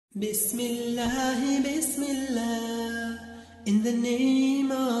Bismillah, Bismillah, in the name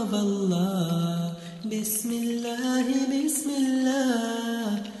of Allah. Bismillah,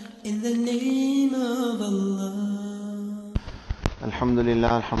 Bismillah, in the name of Allah.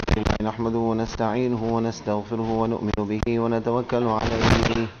 Alhamdulillah, nahmaduhu wa nasta'inuhu wa nastaghfiruhu wa nu'minu bihi wa natawakkalu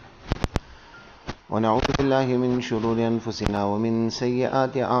alayhi wa na'udhu billahi min shururi anfusina wa min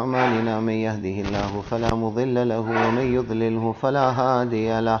sayyiati a'malina. Man yahdihillahu fala mudilla lahu wa man yudlilhu fala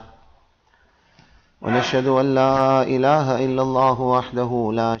hadiya lahu. Wa nashhadu an la ilaha illa Allah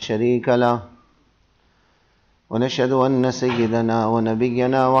wahdahu la sharika lahu. ونشهد أن سيدنا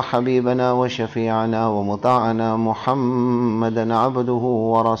ونبينا وحبيبنا وشفيعنا ومطاعنا محمدا عبده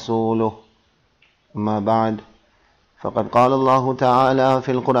ورسوله. أما بعد، فقد قال الله تعالى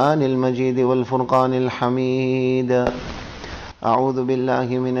في القرآن المجيد والفرقان الحميد: أعوذ بالله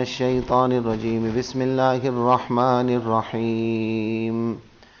من الشيطان الرجيم. بسم الله الرحمن الرحيم.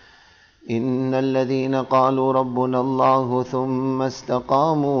 إن الذين قالوا ربنا الله ثم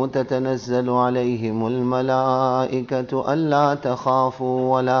استقاموا تتنزل عليهم الملائكة ألا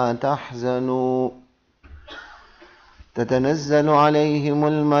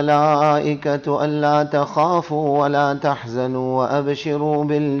تخافوا ولا تحزنوا وأبشروا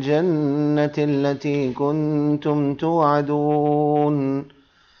بالجنة التي كنتم توعدون.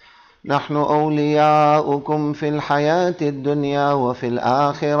 نحن أولياؤكم في الحياة الدنيا وفي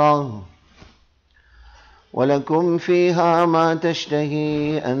الآخرة، ولكم فيها ما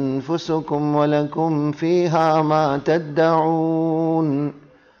تشتهي أنفسكم ولكم فيها ما تدعون،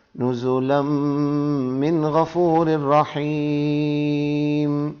 نزلا من غفور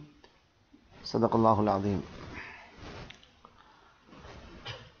رحيم. صدق الله العظيم.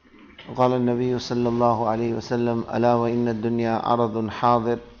 وقال النبي صلى الله عليه وسلم: ألا وإن الدنيا عرض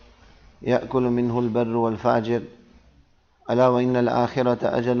حاضر يأكل منه البر والفاجر، ألا وإن الآخرة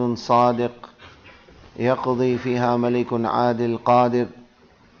أجل صادق يقضي فيها ملك عادل قادر،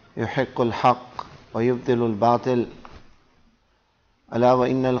 يحق الحق ويبطل الباطل، ألا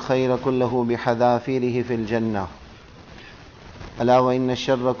وإن الخير كله بحذافيره في الجنة، ألا وإن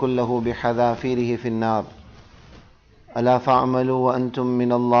الشر كله بحذافيره في النار، ألا فاعملوا وأنتم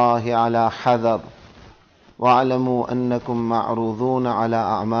من الله على حذر، واعلموا أنكم معروضون على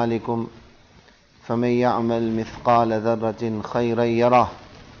أعمالكم، فمن يعمل مثقال ذرة خيرا يره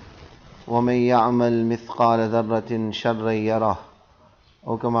ومن يعمل مثقال ذرة شرا يره،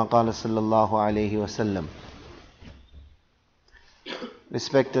 أو كما قال صلى الله عليه وسلم.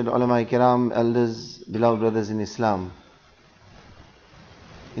 Respected ulama kiram, elders, beloved brothers in Islam,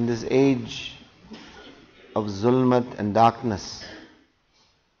 in this age of zulmat and darkness,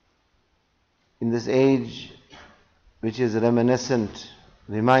 in this age which is reminiscent,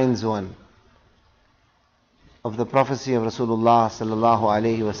 reminds one of the prophecy of Rasulullah sallallahu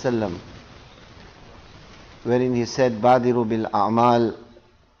alaihi wasallam, wherein he said, "Badiru bil a'mal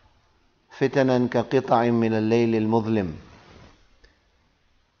fitanan ka qita'in min al-layl al-mudhlim."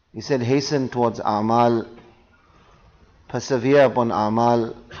 He said, hasten towards a'mal, persevere upon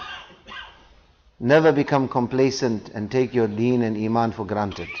a'mal, never become complacent and take your deen and iman for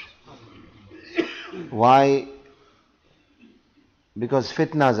granted. Why? Because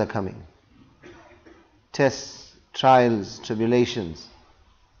fitnas are coming. Tests, trials, tribulations.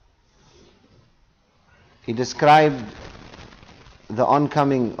 He described the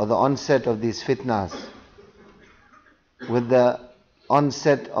oncoming or the onset of these fitnas with the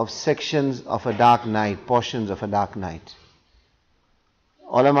onset of sections of a dark night, portions of a dark night.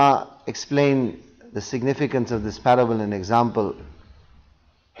 Ulama explain the significance of this parable and example.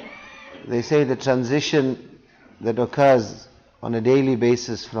 They say the transition that occurs on a daily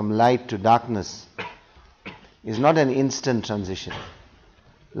basis from light to darkness is not an instant transition.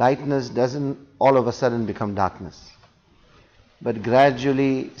 Lightness doesn't all of a sudden become darkness, but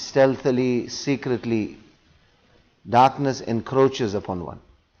gradually, stealthily, secretly, darkness encroaches upon one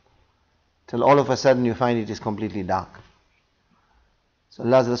till all of a sudden you find it is completely dark. So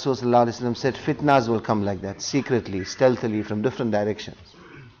Allah's Rasul sallallahu alaihi wasallam said fitnas will come like that, secretly, stealthily, from different directions.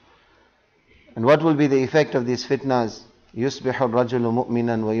 And what will be the effect of these fitnas? يُصْبِحُ الرَّجُلُ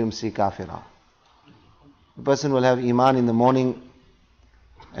مُؤْمِنًا وَيُمْسِي كَافِرًا. The person will have iman in the morning,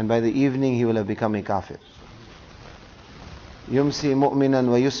 and by the evening he will have become a kafir. يُمْسِي مُؤْمِنًا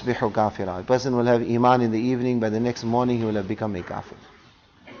وَيُصْبِحُ كَافِرًا. A person will have iman in the evening, by the next morning he will have become a kafir.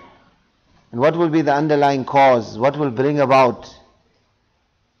 And what will be the underlying cause? What will bring about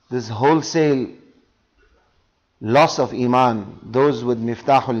this wholesale loss of iman? Those with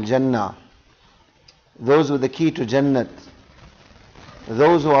miftahul jannah, those with the key to Jannat,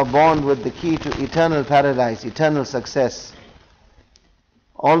 those who are born with the key to eternal paradise, eternal success,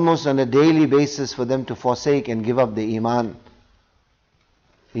 almost on a daily basis for them to forsake and give up the iman.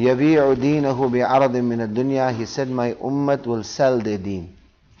 يَبِيعُ دِينَهُ بِعَرَضٍ مِّنَ الدُّنْيَا. He said, my ummah will sell their deen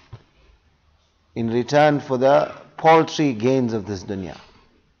in return for the paltry gains of this dunya.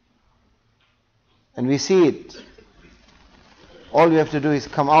 And we see it. All we have to do is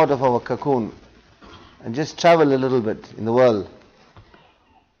come out of our cocoon and just travel a little bit in the world.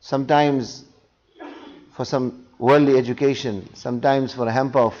 Sometimes for some worldly education, sometimes for a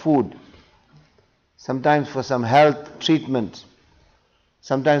hamper of food, sometimes for some health treatment,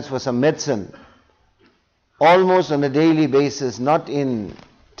 sometimes for some medicine. Almost on a daily basis, not in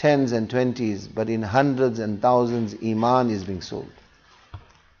tens and twenties, but in hundreds and thousands, iman is being sold.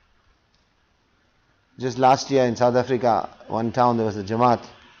 Just last year in South Africa, one town, there was a Jamaat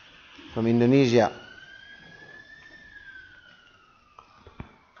from Indonesia.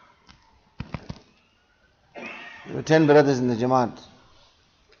 There were 10 brothers in the Jamaat.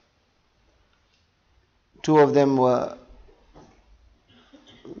 2 of them were,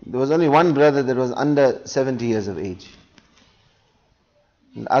 there was only one brother that was under 70 years of age.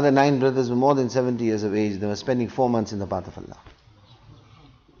 And the other 9 brothers were more than 70 years of age. They were spending 4 months in the path of Allah.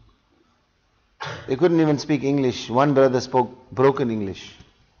 They couldn't even speak English. One brother spoke broken English.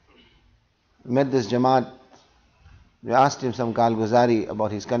 We met this Jamaat. We asked him some Kalguzari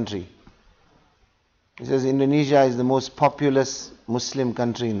about his country. He says Indonesia is the most populous Muslim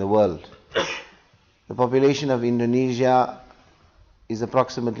country in the world. The population of Indonesia is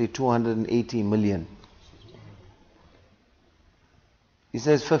approximately 280 million. He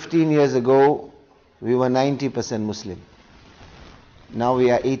says 15 years ago we were 90% Muslim. Now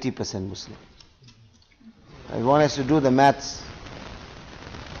we are 80% Muslim. If one has to do the maths,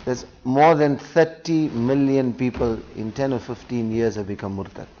 there's more than 30 million people in 10 or 15 years have become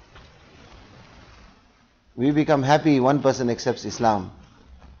murtad. We become happy one person accepts Islam.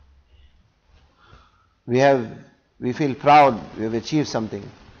 We feel proud, we have achieved something.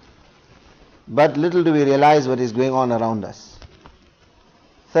 But little do we realize what is going on around us.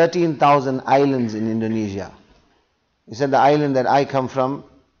 13,000 islands in Indonesia. He said the island that I come from,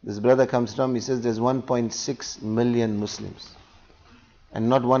 this brother comes from, he says there's 1.6 million Muslims. And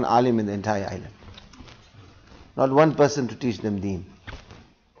not one alim in the entire island. Not one person to teach them deen.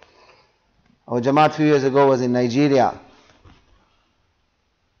 Our Jamaat few years ago was in Nigeria.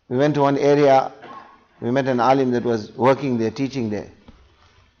 We went to one area, we met an alim that was working there, teaching there.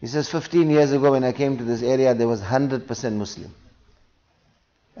 He says 15 years ago when I came to this area, there was 100% Muslim.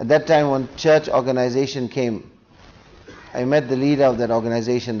 At that time when church organization came, I met the leader of that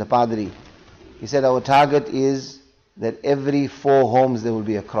organization, the Padri. He said our target is that every 4 homes there will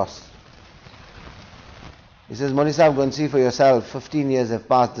be a cross. He says, Moni Sahib, go and see for yourself, 15 years have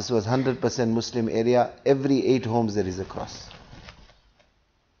passed, this was 100% Muslim area, every 8 homes there is a cross.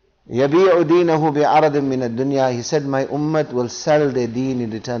 يَبِيعُ دِينَهُ بِعَرَضٍ مِّنَ الدُّنْيَا. He said, my ummah will sell their deen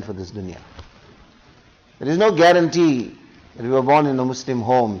in return for this dunya. There is no guarantee that we were born in a Muslim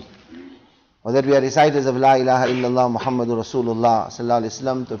home, or that we are reciters of La ilaha illallah Muhammadur Rasulullah sallallahu alaihi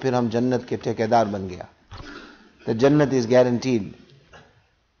wasallam, to phir hum jannat ke thekedar ban gaya. The jannat is guaranteed.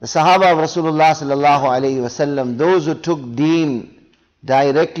 The Sahaba of Rasulullah sallallahu alaihi wasallam, those who took deen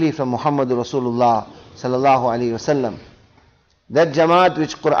directly from Muhammadur Rasulullah sallallahu alaihi wasallam, that Jamaat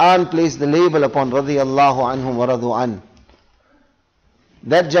which Quran placed the label upon radiyallahu anhum wa radu an,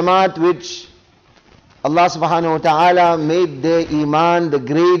 that Jamaat which Allah subhanahu wa ta'ala made their iman the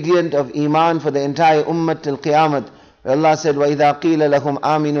gradient of iman for the entire ummah till qiyamah. Allah said, وَإِذَا قِيلَ لَهُمْ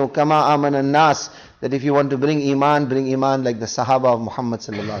آمِنُوا كَمَا آمَنَ النَّاسِ, that if you want to bring iman like the Sahaba of Muhammad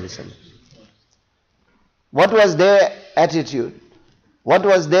sallallahu alaihi wasallam. What was their attitude? What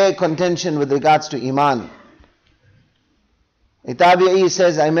was their contention with regards to iman? A Tabi'i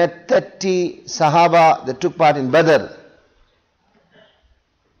says, I met 30 Sahaba that took part in Badr.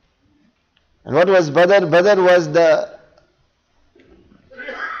 And what was Badr? Badr was the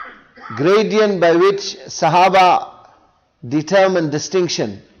gradient by which Sahaba determined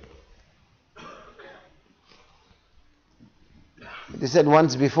distinction. They said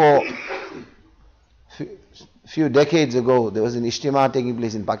once before, few decades ago, there was an Ijtima taking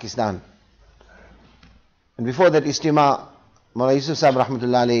place in Pakistan. And before that Ijtima, Mawlana Yusuf Sahib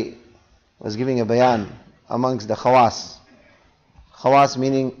Rahmatullah Alayhi was giving a bayan amongst the Khawas. Khawas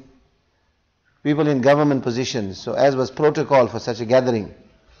meaning people in government positions. So as was protocol for such a gathering,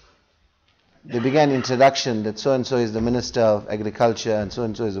 they began introduction that so and so is the Minister of Agriculture and so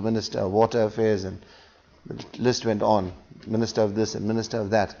is the Minister of Water Affairs, and the list went on. Minister of this and Minister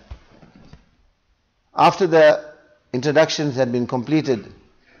of that. After the introductions had been completed,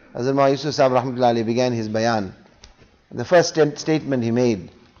 Hazrat Mawlana Yusuf Sahib Rahmatullah Alayhi began his bayan. The first statement he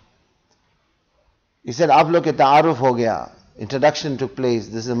made, He said, "Aap log ke ta'aruf ho gaya." Introduction took place.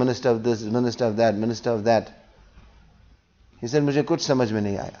 This is the minister of this, minister of that, minister of that. He said, "Mujhe kuch samajh mein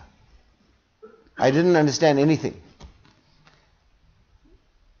nahi aaya." I didn't understand anything.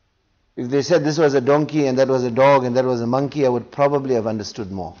 If they said this was a donkey and that was a dog and that was a monkey, I would probably have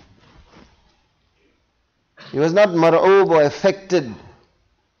understood more. He was not mar'oob or affected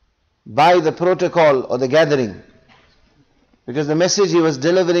by the protocol or the gathering, because the message he was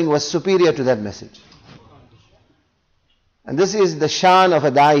delivering was superior to that message. And this is the shan of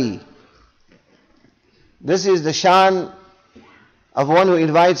a da'i. This is the shan of one who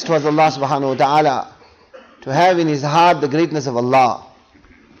invites towards Allah subhanahu wa ta'ala, to have in his heart the greatness of Allah.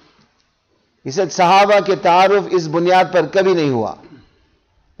 He said, Sahaba ke ta'aruf is bunyad par kabhi nahi hua.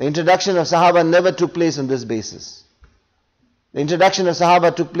 The introduction of Sahaba never took place on this basis. The introduction of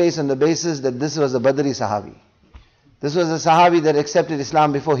Sahaba took place on the basis that this was a Badri Sahabi. This was a Sahabi that accepted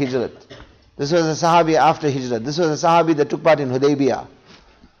Islam before Hijrat. This was a Sahabi after Hijrat. This was a Sahabi that took part in Hudaybiyah.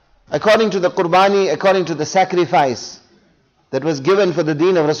 According to the Qurbani, according to the sacrifice that was given for the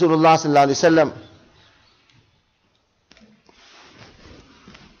deen of Rasulullah sallallahu alaihi wasallam,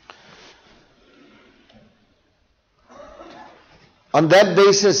 on that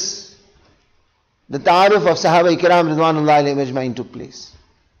basis, the ta'aruf of Sahaba Ikram Ridwanullahi alayhim ajma'in took place.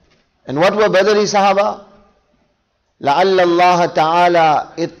 And what were Badri Sahaba? لَعَلَّ اللَّهَ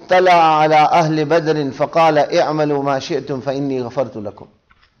تَعَالَى اطَّلَعَ عَلَىٰ أَهْلِ بَدْرٍ فَقَالَ اِعْمَلُوا مَا شِئْتُمْ فَإِنِّي غَفَرْتُ لَكُمْ.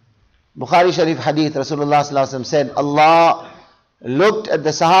 Bukhari Sharif Hadith, Rasulullah sallallahu alaihi wasallam said, Allah looked at the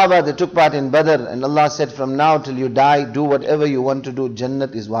Sahaba that took part in Badr, and Allah said, from now till you die, do whatever you want to do,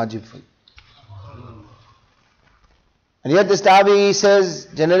 Jannat is wajib for you. And yet this Tabi'i says,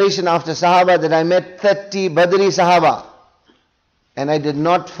 generation after Sahaba, that I met 30 Badri Sahaba, and I did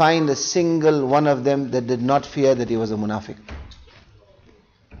not find a single one of them that did not fear that he was a munafiq.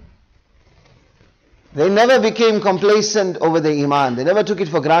 They never became complacent over their iman. They never took it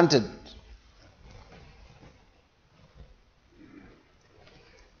for granted.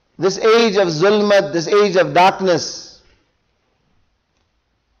 This age of zulmat, this age of darkness,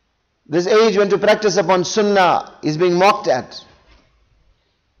 this age when to practice upon sunnah is being mocked at.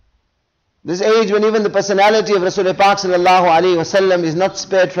 This age when even the personality of Rasulullah Pak sallallahu alaihi wasallam is not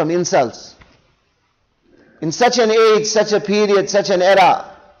spared from insults. In such an age, such a period, such an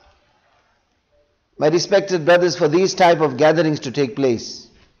era, my respected brothers, for these type of gatherings to take place,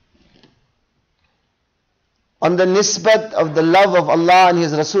 on the nisbat of the love of Allah and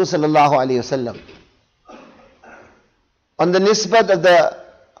His Rasul sallallahu alaihi wasallam, on the nisbat of the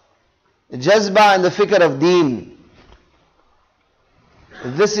jazba and the fikr of deen,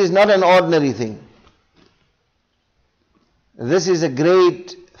 this is not an ordinary thing. This is a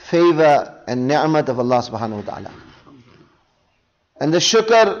great favor and ni'mat of Allah subhanahu wa ta'ala. And the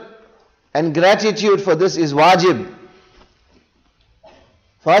shukr and gratitude for this is wajib.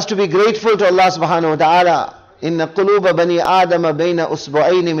 For us to be grateful to Allah subhanahu wa ta'ala. Inna quluba bani adama bayna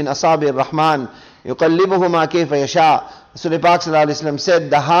usbu'ayni min asabi ar-Rahman yuqallibuhuma kayfa yasha. Rasulullah Pak sallallahu alaihi wasallam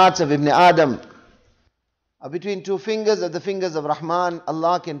said, the hearts of Ibn Adam are between two fingers of the fingers of Rahman.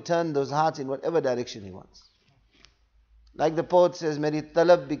 Allah can turn those hearts in whatever direction He wants. Like the poet says, Meri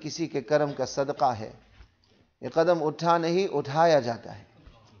talab bhi kisi ke karam ka sadqa hai. Ye qadam utha nahi uthaya jata hai.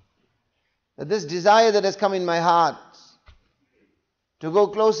 That this desire that has come in my heart to go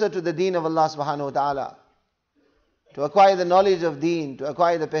closer to the deen of Allah subhanahu wa ta'ala, to acquire the knowledge of deen, to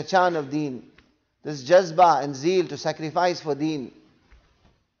acquire the pehchan of deen, this jazba and zeal to sacrifice for deen,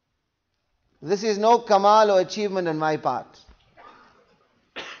 this is no kamal or achievement on my part.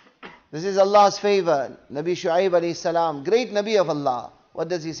 This is Allah's favor. Nabi Shu'aib alayhi salam, great Nabi of Allah. What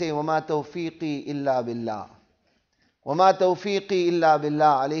does he say? وَمَا تَوْفِيقِي إِلَّا بِاللَّهِ وَمَا تَوْفِيقِي إِلَّا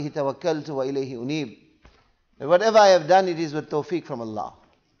بِاللَّهِ عَلَيْهِ تَوَكَّلْتُ وَإِلَيْهِ أُنِيبُ. Whatever I have done, it is with tawfiq from Allah.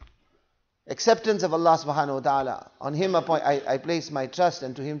 Acceptance of Allah subhanahu wa ta'ala. On Him I place my trust,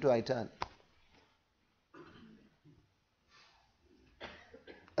 and to Him too I turn.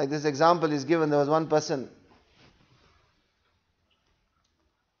 Like this example is given, there was one person,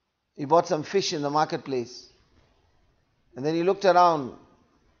 he bought some fish in the marketplace, and then he looked around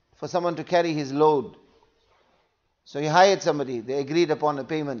for someone to carry his load. So he hired somebody, they agreed upon a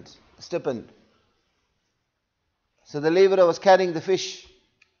payment, a stipend. So the laborer was carrying the fish,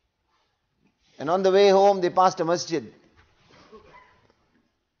 and on the way home they passed a masjid.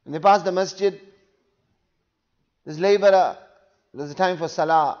 When they passed the masjid, this laborer, it was the time for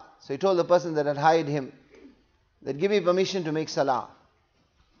salah, so he told the person that had hired him that give me permission to make salah.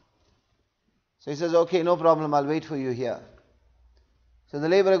 So he says, okay, no problem, I'll wait for you here. So the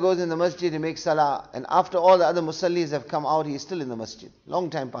laborer goes in the masjid, he makes salah, and after all the other musallis have come out, he is still in the masjid. Long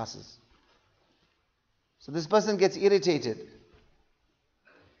time passes. So this person gets irritated.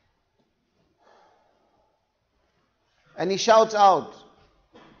 And he shouts out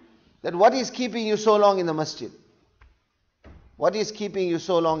that what is keeping you so long in the masjid? What is keeping you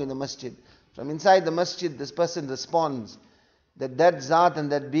so long in the masjid? From inside the masjid, this person responds that that zat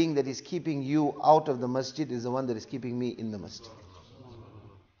and that being that is keeping you out of the masjid is the one that is keeping me in the masjid.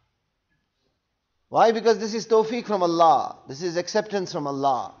 Why? Because this is tawfiq from Allah. This is acceptance from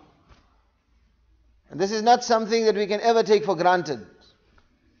Allah. And this is not something that we can ever take for granted.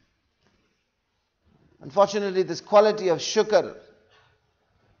 Unfortunately, this quality of shukr,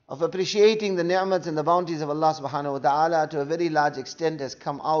 of appreciating the ni'mats and the bounties of Allah subhanahu wa ta'ala to a very large extent has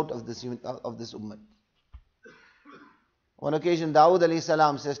come out of this ummah. On occasion, Dawood alayhi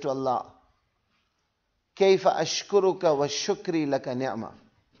salam says to Allah, Kayfa ashkuruka wa shukri laka ni'ma.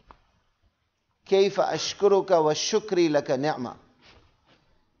 Kayfa ashkuruka wa shukri laka ni'ma.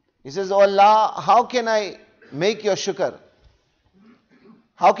 He says, Oh Allah, how can I make your shukr?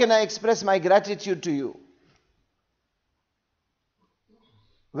 How can I express my gratitude to you?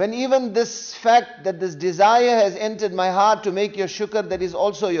 When even this fact that this desire has entered my heart to make your shukr, that is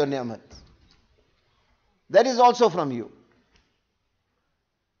also your ni'mat. That is also from you.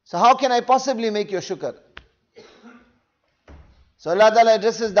 So how can I possibly make your shukr? So Allah Ta'ala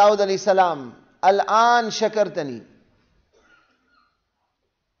addresses Dawud alayhi salam, Al-an shakartani.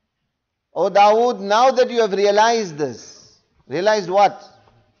 O Dawood, now that you have realized this, realized what?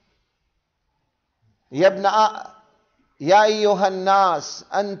 Yabna Ya ayyuhan nas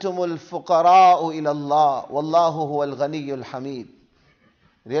antumul fuqara'u ila Allah wallahu huwal ghaniyyul hamid.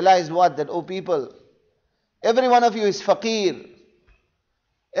 Realized what? That, O people, every one of you is faqir.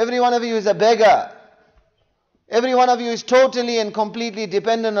 Every one of you is a beggar. Every one of you is totally and completely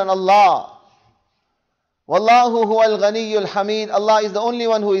dependent on Allah. Wallahu huwal ghaniyyul hamid. Allah is the only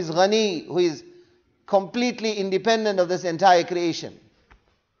one who is ghani, who is completely independent of this entire creation.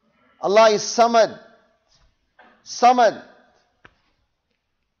 Allah is samad. Samad.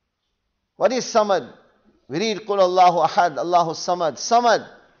 What is samad? We read Qul Allahu Ahad, Allahu Samad. Samad.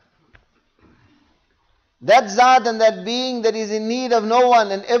 That zat and that being that is in need of no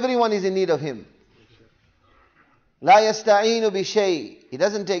one and everyone is in need of him. La yasta'inu bi shay. He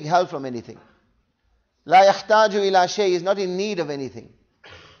doesn't take help from anything. La yahtaju ila shay. He is not in need of anything.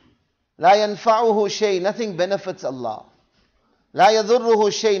 La yanfa'uhu shay. Nothing benefits Allah. La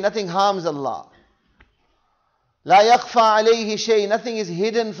yadhurruhu shay. Nothing harms Allah. La yakhfa alayhi shay. Nothing is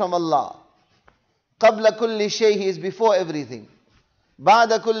hidden from Allah. Qabla kulli shay. He is before everything.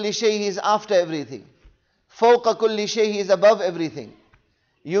 Ba'da kulli shay. He is after everything. Fawqa kulli shay. He is above everything.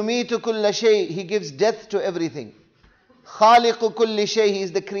 Yumitu kulla shay. He gives death to everything. Khaliqu kulli shay. He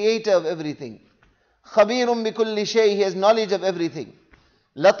is the creator of everything. Khabirun bi kulli shay. He has knowledge of everything.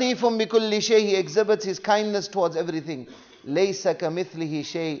 Latifun bi kulli shay. He exhibits his kindness towards everything. Laysa kamithlihi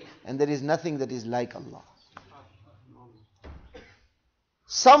shay. And there is nothing that is like Allah.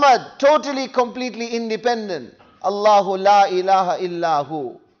 Samad, totally, completely independent. Allahu la ilaha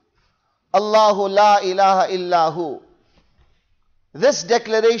illahu. Allahu la ilaha illahu. This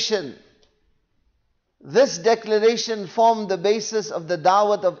declaration formed the basis of the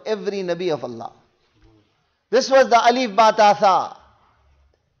da'wat of every Nabi of Allah. This was the alif ba ta tha.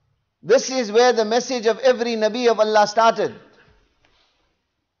 This is where the message of every Nabi of Allah started.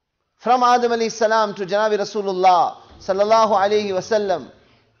 From Adam alayhi salam to Janabi Rasulullah sallallahu alayhi wasallam.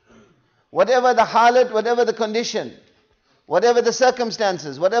 Whatever the halat, whatever the condition, whatever the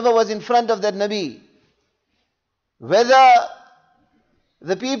circumstances, whatever was in front of that Nabi, whether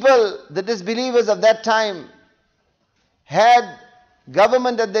the people, the disbelievers of that time, had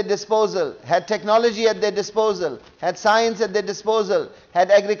government at their disposal, had technology at their disposal, had science at their disposal,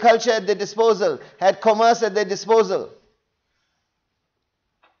 had agriculture at their disposal, had commerce at their disposal.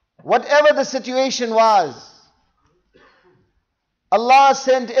 Whatever the situation was, Allah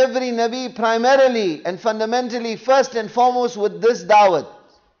sent every Nabi primarily and fundamentally, first and foremost, with this da'wat,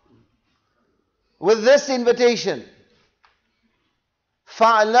 with this invitation.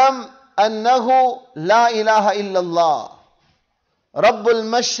 فَاعْلَمْ أَنَّهُ لَا إِلَهَ إِلَّا اللَّهِ رَبُّ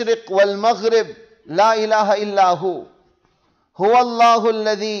الْمَشْرِقِ وَالْمَغْرِبِ لَا إِلَهَ إِلَّا هُوَ هُوَ اللَّهُ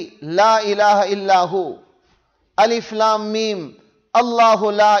الَّذِي لَا إِلَهَ إِلَّا هُوَ أَلِفْ لَامْ مِيم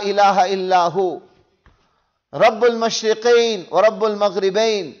اللَّهُ لَا إِلَهَ إِلَّا هُوَ رب المشرقين ورب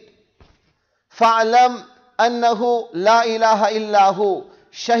المغربين فاعلم أنه لا إله إلا هو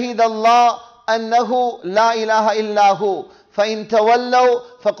شهد الله أنه لا إله إلا هو فإن تولوا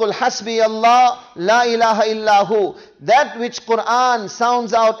فقل حسبي الله لا إله إلا هو. That which Quran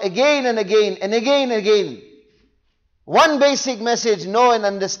sounds out again and again and again and again. One basic message: know and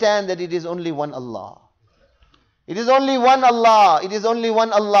understand that it is only one Allah. It is only one Allah. It is only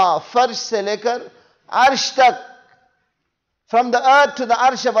one Allah. Farsh se lekar arsh tak. From the earth to the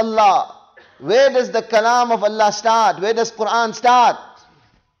arsh of Allah. Where does the kalam of Allah start? Where does Quran start?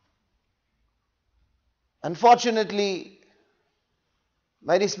 Unfortunately,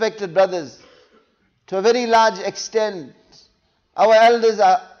 my respected brothers, to a very large extent, our elders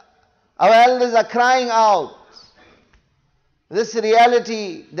are crying out this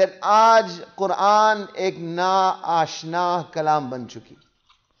reality that aaj Quran ek na ashna kalam ban chuki.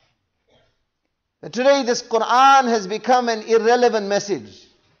 That today this Quran has become an irrelevant message.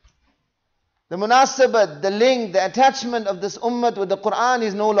 The munasabat, the link, the attachment of this ummah with the Quran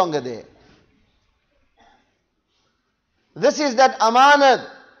is no longer there. This is that amanat.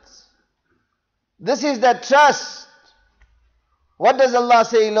 This is that trust. What does Allah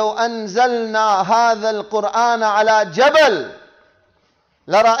say? لو أنزلنا هذا القرآن على جبل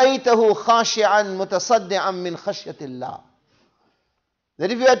لرأيته خاشعا متصدعا من خشية الله.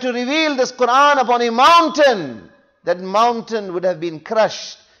 That if you had to reveal this Quran upon a mountain, that mountain would have been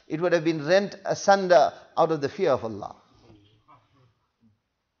crushed. It would have been rent asunder out of the fear of Allah.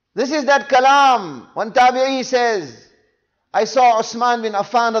 This is that kalam. One tabi'i says, I saw Usman bin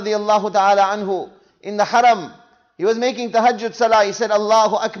Affan radiyallahu ta'ala anhu in the haram. He was making tahajjud salah. He said,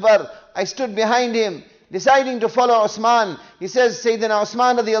 Allahu Akbar. I stood behind him, deciding to follow Usman. He says, Sayyidina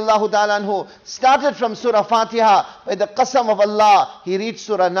Usman radiyallahu ta'ala anhu started from Surah Fatiha. By the qasam of Allah, he reached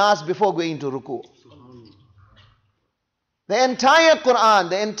Surah Nas before going to ruku. The entire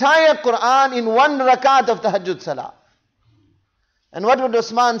Quran in one rakat of tahajjud salah. And what would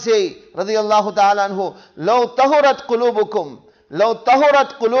Usman say, radiyallahu ta'ala anhu, لو طهرت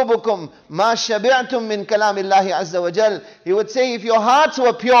قلوبكم ما شبعتم من كلام الله عز وجل. He would say, if your hearts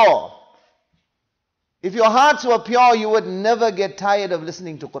were pure, you would never get tired of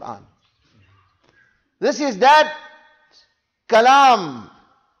listening to Quran. This is that kalam.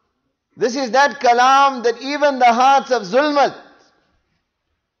 This is that kalam that even the hearts of zulmat,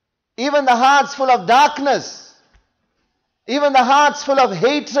 even the hearts full of darkness, even the hearts full of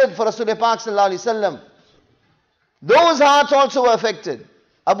hatred for Rasulullah Pak sallallahu alaihi wasallam, those hearts also were affected.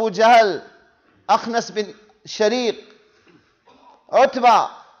 Abu Jahl, Akhnas bin Shariq, Utbah,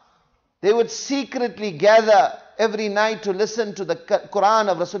 they would secretly gather every night to listen to the Quran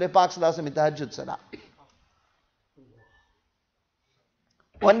of Rasulullah Pak sallallahu alaihi wasallam in tahajjud salah.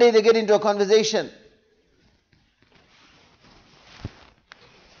 One day they get into a conversation.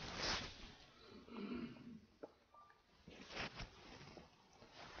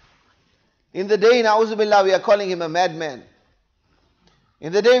 In the day, na'udhu billah, we are calling him a madman.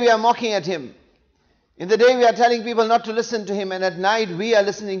 In the day, we are mocking at him. In the day, we are telling people not to listen to him. And at night, we are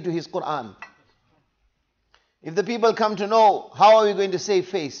listening to his Quran. If the people come to know, how are we going to save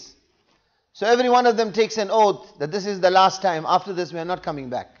face? So every one of them takes an oath that this is the last time. After this, we are not coming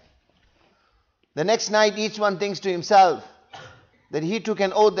back. The next night, each one thinks to himself that he took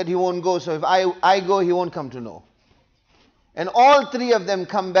an oath that he won't go. So if I go, he won't come to know. And all three of them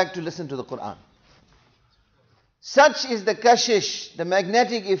come back to listen to the Quran. Such is the kashish, the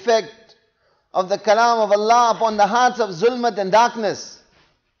magnetic effect of the kalam of Allah upon the hearts of zulmat and darkness.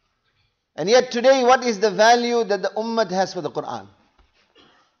 And yet today, what is the value that the ummah has for the Quran?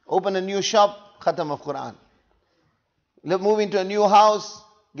 Open a new shop, khatam of Quran. Move into a new house,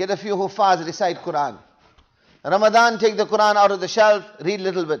 get a few huffaz, recite Quran. Ramadan, take the Quran out of the shelf, read a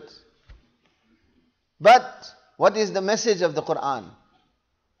little bit. But what is the message of the Quran?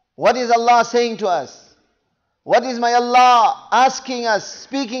 What is Allah saying to us? What is my Allah asking us,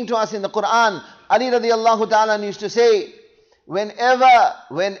 speaking to us in the Quran? Ali radiallahu ta'ala used to say, whenever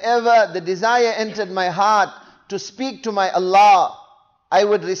the desire entered my heart to speak to my Allah, I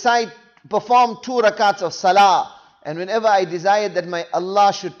would perform 2 rakats of salah. And whenever I desired that my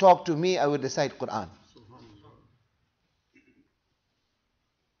Allah should talk to me, I would recite Quran.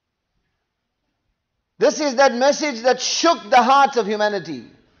 This is that message that shook the hearts of humanity.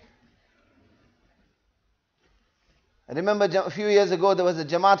 I remember a few years ago there was a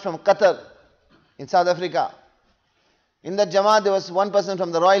Jamaat from Qatar in South Africa. In that Jamaat there was one person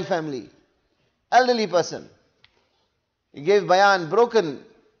from the royal family, elderly person. He gave bayan, broken,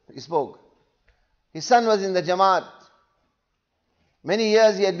 he spoke. His son was in the Jamaat. Many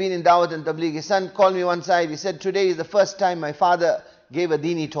years he had been in Dawat and Tabligh. His son called me one side. He said, today is the first time my father gave a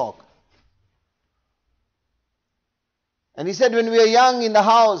dini talk. And he said, when we were young in the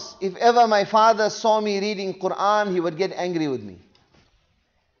house, if ever my father saw me reading Quran, he would get angry with me.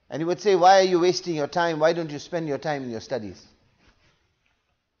 And he would say, why are you wasting your time? Why don't you spend your time in your studies?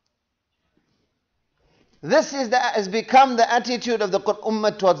 This has become the attitude of the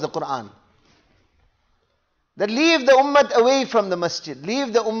ummah towards the Quran. that leave the ummah away from the masjid.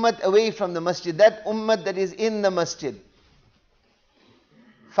 Leave the ummah away from the masjid. That ummah that is in the masjid.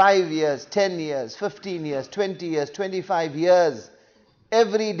 5 years, 10 years, 15 years, 20 years, 25 years.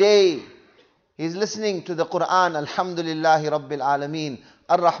 Every day he's listening to the Quran. Alhamdulillahi Rabbil Alameen.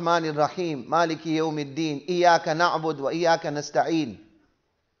 Ar-Rahman Ar-Rahim. Maliki Yawmiddin. Iyaka na'bud wa iyaka nasta'een.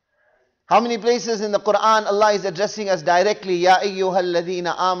 How many places in the Quran Allah is addressing us directly? Ya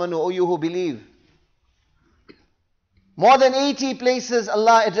ayyuhalladhina amanu, O you who believe. More than 80 places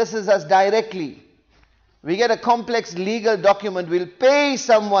Allah addresses us directly. We get a complex legal document, we'll pay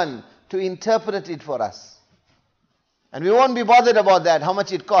someone to interpret it for us. And we won't be bothered about that, how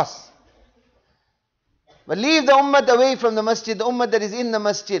much it costs. But leave the ummah away from the masjid, the ummah that is in the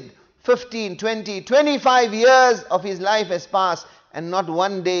masjid. 15, 20, 25 years of his life has passed, and not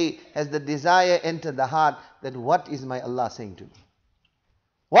one day has the desire entered the heart that what is my Allah saying to me?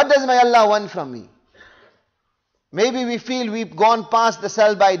 What does my Allah want from me? Maybe we feel we've gone past the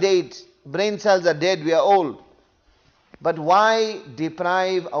sell-by date. Brain cells are dead, we are old. But why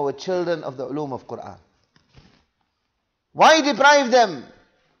deprive our children of the ulum of Quran? Why deprive them?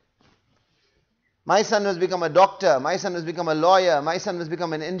 My son has become a doctor, my son has become a lawyer, my son has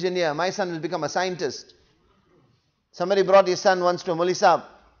become an engineer, my son has become a scientist. Somebody brought his son once to Muli Sahib.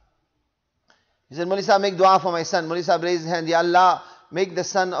 He said, Muli Sahib, make dua for my son. Muli Sahib raised his hand, Ya Allah, make the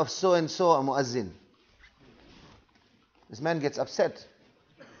son of so and so a muazzin. This man gets upset.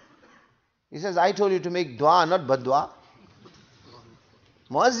 He says, I told you to make dua, not bad dua.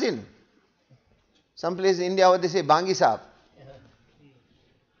 Muazzin. Some place in India, what they say, Bangi Sahib.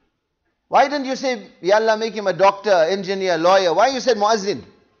 Why didn't you say, Ya Allah, make him a doctor, engineer, lawyer? Why you said muazzin?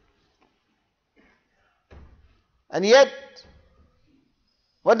 And yet,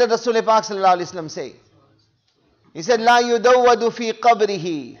 what did Rasul Pak Sallallahu Alaihi Wasallam say? He said, La yudawwadu fi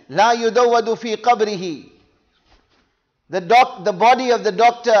qabrihi. La yudawwadu fi qabrihi. The body of the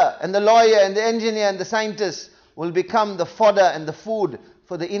doctor and the lawyer and the engineer and the scientist will become the fodder and the food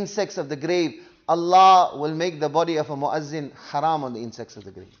for the insects of the grave. Allah will make the body of a muazzin haram on the insects of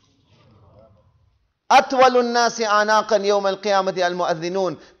the grave. Atwalun nasi anaqan yawm al-qiyamati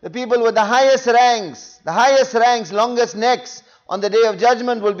al-mu'adhdhinun. The people with the highest ranks, longest necks on the day of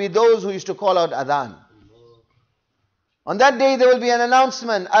judgment will be those who used to call out adhan. On that day there will be an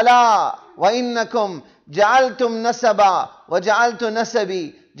announcement. Ala wa innakum ja'altum nasaba wa ja'altu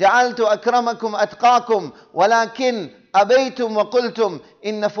nasabi ja'altu akramakum atqakum walakin abaytum wa qultum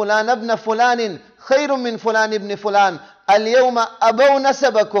inna fulan ibn fulanin khayrun min fulan ibn fulan al-yawma abaw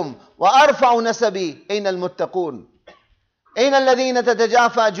nasabakum wa arfa'u nasabi ayna al-muttaqun ayna alladhina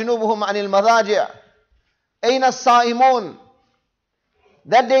tatajafa junubuhum 'anil madaji' ayna as-sa'imun.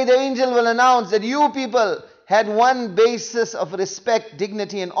 That day the angel will announce that you people had one basis of respect,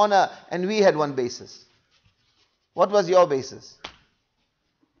 dignity and honor, and we had one basis. What was your basis?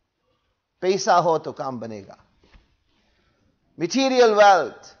 Paisa ho to kaam banega. Material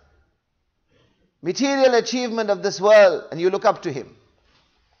wealth, material achievement of this world, and you look up to him.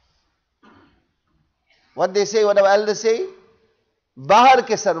 What they say, what our elders say? Bahar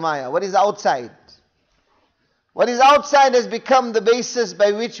ke sarmaya, what is outside? What is outside has become the basis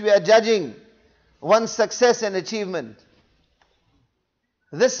by which we are judging one's success and achievement.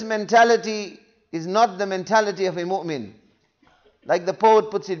 This mentality is not the mentality of a mu'min. Like the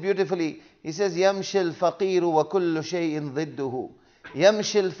poet puts it beautifully, he says, يَمْشِ الْفَقِيرُ وَكُلُّ شَيْءٍ ضِدُّهُ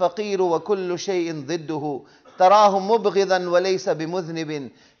يَمْشِ الْفَقِيرُ وَكُلُّ شَيْءٍ ضِدُّهُ تراه مبغضا وليس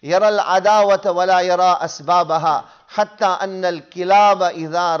بمذنب يرى العداوة ولا يرى أسبابها حتى أن الكلاب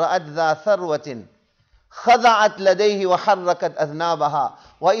إذا رأت ذا ثروة خضعت لديه وحركت أذنابها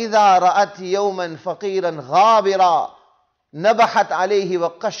وإذا رأت يوما فقيرا غابرا نبحت عليه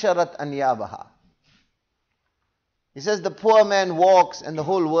وقشرت أنيابها. He says the poor man walks and the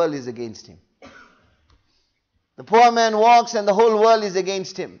whole world is against him. The poor man walks and the whole world is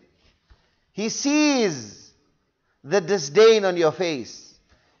against him. He sees the disdain on your face.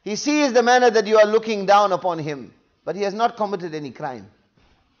 He sees the manner that you are looking down upon him, but he has not committed any crime.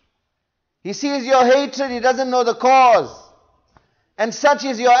 He sees your hatred, he doesn't know the cause. And such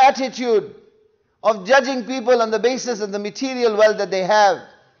is your attitude of judging people on the basis of the material wealth that they have,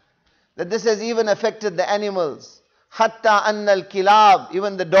 that this has even affected the animals. Hatta annal kilab,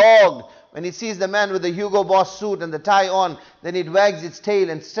 even the dog, when it sees the man with the Hugo Boss suit and the tie on, then it wags its tail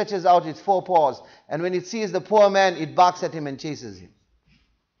and stretches out its forepaws. And when it sees the poor man, it barks at him and chases him.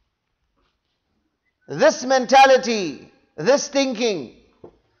 This mentality, this thinking,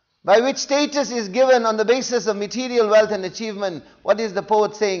 by which status is given on the basis of material wealth and achievement, what is the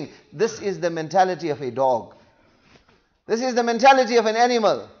poet saying? This is the mentality of a dog. This is the mentality of an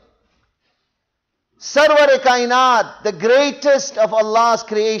animal. Sarwar-e-Kainat, the greatest of Allah's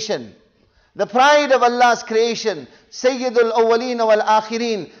creation, the pride of Allah's creation, Sayyidul Awwaleen wal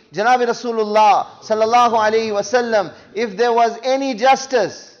Akhirin, Janabi Rasulullah sallallahu alayhi wasallam, if there was any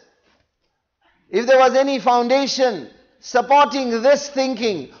justice, if there was any foundation supporting this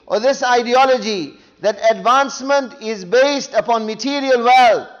thinking or this ideology that advancement is based upon material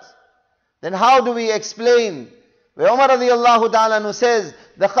wealth, then how do we explain where Umar radiyallahu ta'ala anhu says,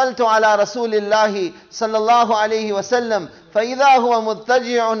 دخلت على رسول الله صلى الله عليه وسلم فإذا هو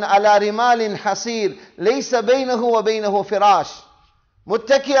مضطجع على رمال حصير ليس بينه وبينه فراش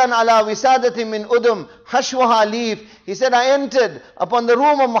متكئا على وسادة من أدم حشوها leaf. He said, I entered upon the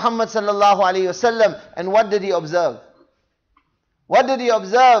room of Muhammad sallallahu alayhi wasallam, and what did he observe? What did he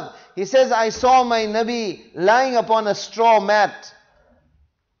observe? He says, I saw my Nabi lying upon a straw mat.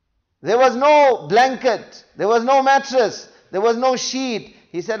 There was no blanket, there was no mattress, there was no sheet.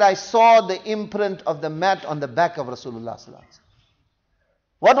 He said, I saw the imprint of the mat on the back of Rasulullah sallallahu alaihi wasallam.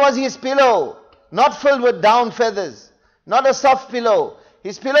 What was his pillow? Not filled with down feathers, not a soft pillow.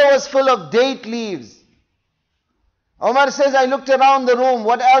 His pillow was full of date leaves. Umar says, I looked around the room,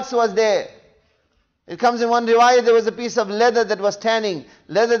 what else was there? It comes in one riwayah, there was a piece of leather that was tanning.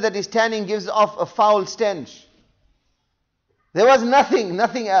 Leather that is tanning gives off a foul stench. There was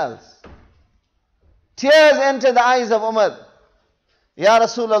nothing else. Tears entered the eyes of Umar. Ya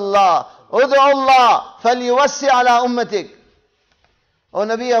Rasulullah, Udu Allah, falyuwassi ala ummatik. O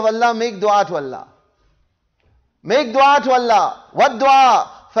Nabi of Allah, make dua to Allah. Make dua to Allah. What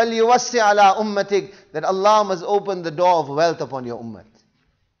dua? فَلْيُوَسِّ عَلَىٰ أُمَّتِكَ, that Allah must open the door of wealth upon your ummah.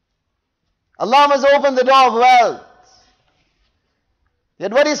 Allah must open the door of wealth.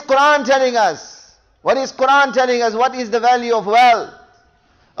 Yet what is Quran telling us? What is Quran telling us? What is the value of wealth?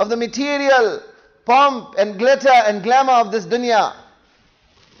 Of the material pomp and glitter and glamour of this dunya.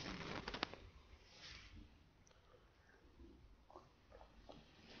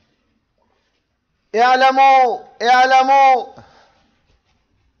 i'lamu.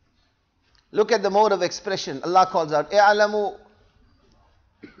 Look at the mode of expression. Allah calls out, i'lamu.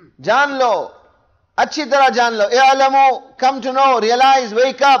 Jaan lo. Achhi tarah jaan lo. I'lamu. Come to know, realize,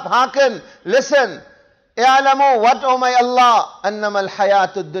 wake up, hearken, listen. i'lamu. What, O my Allah? Annama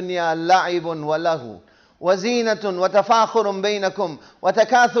al-hayatu ad-dunya la'ibun wa lahu. وزينة وتفاخر بينكم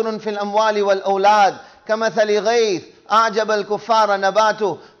وتكاثر في الأموال والأولاد كمثل غيث أعجب الكفار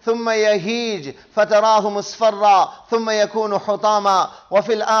نباته ثم يهيج فتراه مصفرا ثم يكون حطاما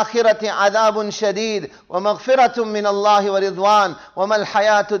وفي الآخرة عذاب شديد ومغفرة من الله ورضوان وما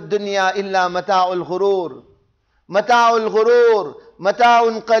الحياة الدنيا إلا متاع الغرور. متاع الغرور متاع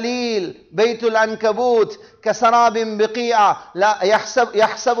قليل بيت العنكبوت كسراب بقيع لا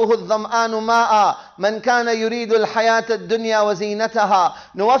يحسبه الظمآن ماء من كان يريد الحياة الدنيا وزينتها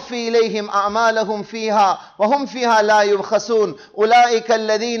نوفي إليهم أعمالهم فيها وهم فيها لا يبخسون أولئك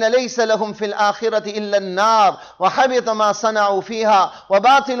الذين ليس لهم في الآخرة إلا النار وحبط ما صنعوا فيها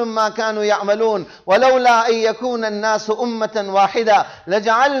وباطل ما كانوا يعملون ولولا أن يكون الناس أمة واحدة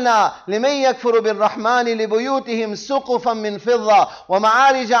لجعلنا لمن يكفر بالرحمن لبيوتهم سقفا من فضة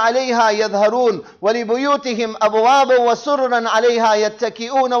ومعارج عليها يظهرون ولبيوتهم أبوابا وسررا عليها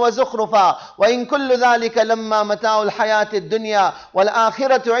يتكئون وزخرفا وإن كل ذلك لما متاع الحياة الدنيا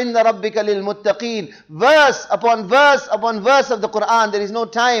والآخرة عند ربك للمتقين. Verse upon verse upon verse of the Quran. There is no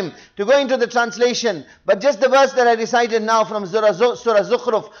time to go into the translation, but just the verse that I recited now from Surah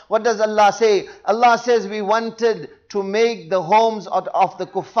Zukhruf. What does Allah say? Allah says, we wanted to make the homes of the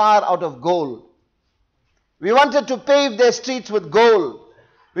kuffar out of gold. We wanted to pave their streets with gold.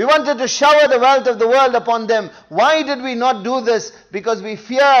 We wanted to shower the wealth of the world upon them. Why did we not do this? Because we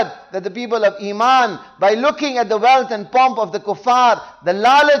feared that the people of Iman, by looking at the wealth and pomp of the kuffar, the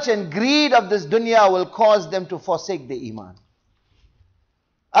lalach and greed of this dunya will cause them to forsake the Iman.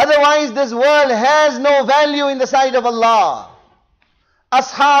 Otherwise this world has no value in the sight of Allah.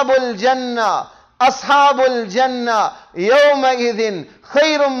 Ashabul Jannah, Ashabul Jannah, Yawma idhin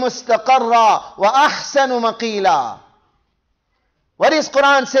khayrun mustaqarra wa ahsanu maqila. What is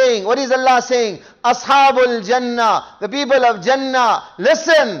Quran saying? What is Allah saying? Ashabul Jannah, the people of Jannah.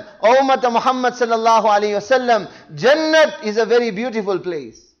 Listen, O Ummah of Muhammad sallallahu alayhi wasallam, Jannat is a very beautiful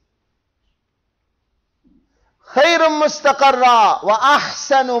place. Khayrun mustaqarra wa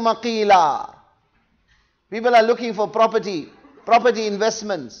ahsanu maqila. People are looking for property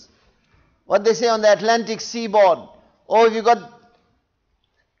investments. What they say on the Atlantic seaboard. Or if you got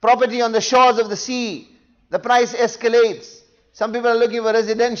property on the shores of the sea, the price escalates. Some people are looking for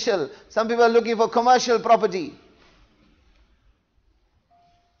residential. Some people are looking for commercial property.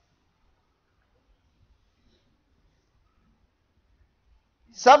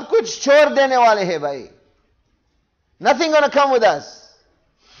 सब कुछ छोड़ देने वाले हैं भाई. Nothing going to come with us.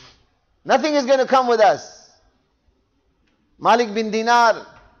 Nothing is going to come with us. Malik bin Dinar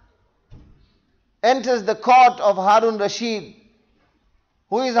enters the court of Harun Rashid.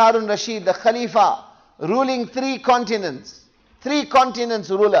 Who is Harun Rashid? The Khalifa, ruling 3 continents. 3 continents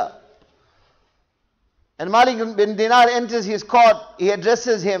ruler. And Malik bin Dinar enters his court. He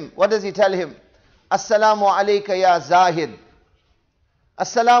addresses him. What does he tell him? Assalamu alayka ya Zahid.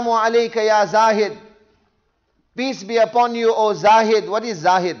 Assalamu alayka ya Zahid. Peace be upon you, O Zahid. What is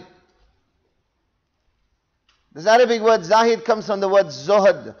Zahid? This Arabic word Zahid comes from the word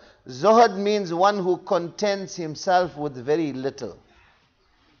Zohad. Zohad means one who contents himself with very little.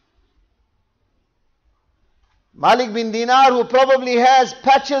 Malik bin Dinar, who probably has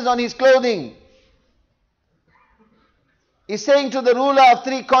patches on his clothing, is saying to the ruler of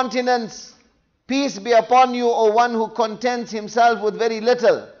 3 continents, peace be upon you, O one who contents himself with very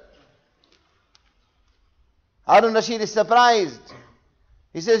little. Harun Rashid is surprised.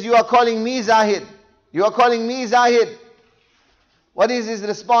 He says, you are calling me Zahid. You are calling me Zahid. What is his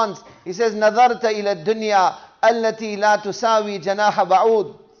response? He says, Nadarta ila dunya allati la tusawi janaha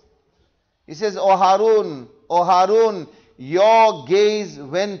ba'ud. He says, O Harun, your gaze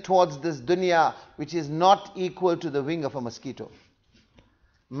went towards this dunya which is not equal to the wing of a mosquito.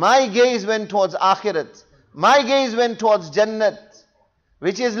 My gaze went towards akhirat. My gaze went towards Jannat,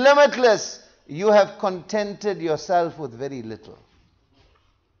 which is limitless. You have contented yourself with very little.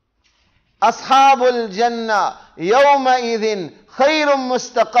 Ashabul Jannah yawma idhin khayrum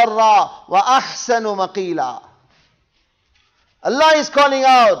mustaqarra wa ahsanu maqila. Allah is calling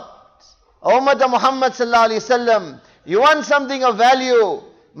out, O Ummah Muhammad sallallahu alaihi wasallam, you want something of value?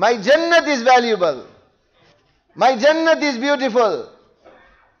 My Jannat is valuable. My Jannat is beautiful.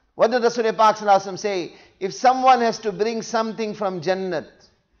 What did Rasul Pak sallallahu alaihi wasallam say? If someone has to bring something from Jannat,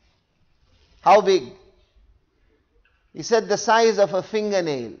 how big? He said the size of a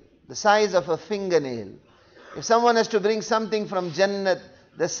fingernail. The size of a fingernail. If someone has to bring something from Jannat,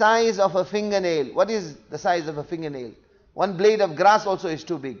 the size of a fingernail. What is the size of a fingernail? One blade of grass also is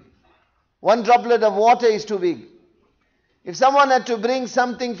too big. One droplet of water is too big. If someone had to bring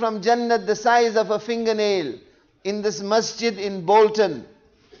something from Jannat the size of a fingernail in this masjid in Bolton,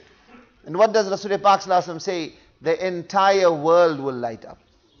 and what does Rasul Pak sallallahu alaihi wasallam say? The entire world will light up.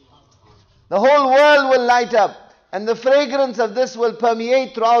 The whole world will light up, and the fragrance of this will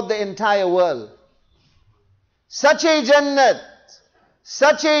permeate throughout the entire world. Such a Jannat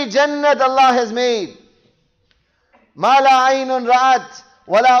Allah has made. Ma la aynun ra'at,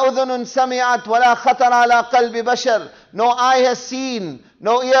 wa la udhunun sami'at, wa la khatara ala qalbi bashar. No eye has seen,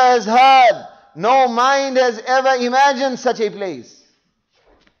 no ear has heard, no mind has ever imagined such a place.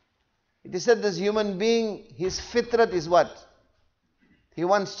 It is said this human being, his fitrat is what? He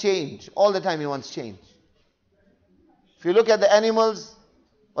wants change. All the time he wants change. If you look at the animals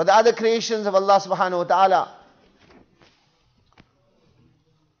or the other creations of Allah subhanahu wa ta'ala,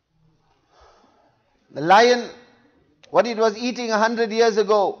 the lion, what it was eating 100 years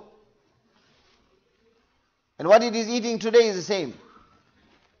ago and what it is eating today is the same.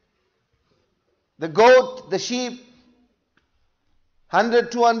 The goat, the sheep,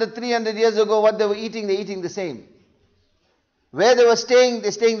 100, 200, 300 years ago, what they were eating, they're eating the same. Where they were staying,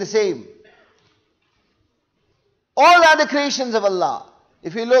 they're staying the same. All other creations of Allah,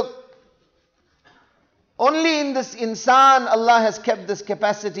 if you look, only in this insan, Allah has kept this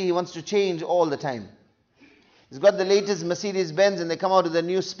capacity. He wants to change all the time. He's got the latest Mercedes Benz and they come out with a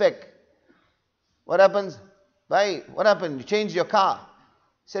new spec. What happens? Bhai, what happened? You changed your car.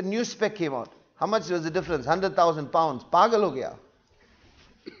 He said, new spec came out. How much was the difference? 100,000 pounds. Pagal ho gaya.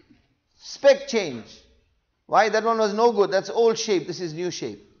 Spec change. Why? That one was no good. That's old shape. This is new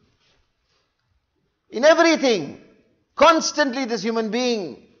shape. In everything, constantly this human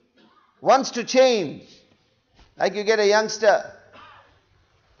being wants to change. Like you get a youngster.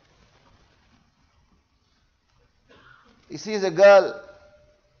 He sees a girl.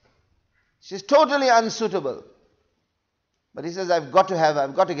 She's totally unsuitable. But he says, I've got to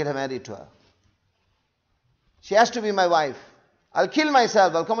get her married to her. She has to be my wife. I'll kill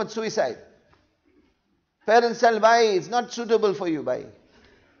myself. I'll commit suicide. Parents tell, bhai, it's not suitable for you, bhai.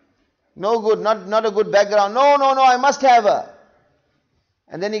 No good, not a good background. No, I must have her.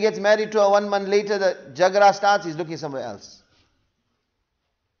 And then he gets married to her. 1 month later, the jagara starts, he's looking somewhere else.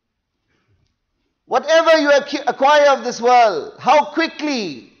 Whatever you acquire of this world, how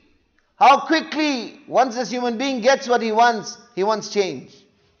quickly, once this human being gets what he wants change.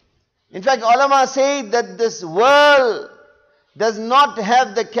 In fact, ulama say that this world does not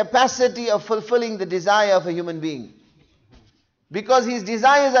have the capacity of fulfilling the desire of a human being. Because his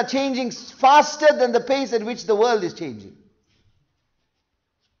desires are changing faster than the pace at which the world is changing.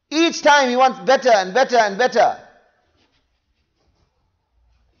 Each time he wants better and better and better.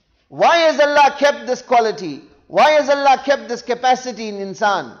 Why has Allah kept this quality? Why has Allah kept this capacity in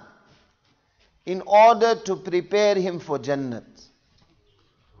insan? In order to prepare him for Jannat.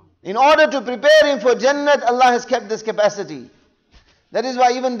 In order to prepare him for Jannat, Allah has kept this capacity. That is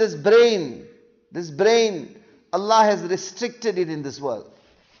why even this brain, Allah has restricted it in this world.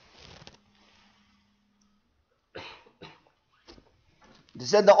 They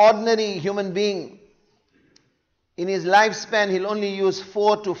said the ordinary human being, in his lifespan, he'll only use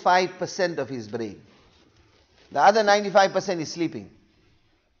 4 to 5% of his brain. The other 95% is sleeping.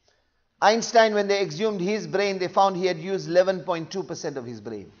 Einstein, when they exhumed his brain, they found he had used 11.2% of his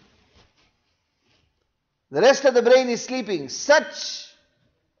brain. The rest of the brain is sleeping. Such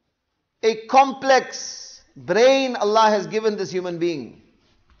a complex brain Allah has given this human being.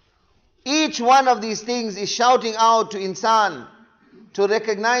 Each one of these things is shouting out to insan to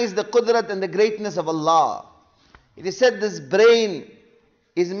recognize the qudrat and the greatness of Allah. It is said this brain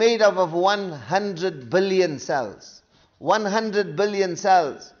is made up of 100 billion cells. 100 billion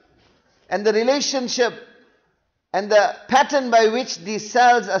cells. And the relationship and the pattern by which these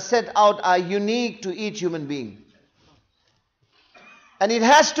cells are set out are unique to each human being. And it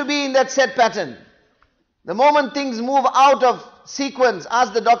has to be in that set pattern. The moment things move out of sequence,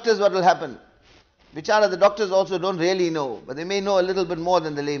 ask the doctors what will happen. Bichara, the doctors also don't really know, but they may know a little bit more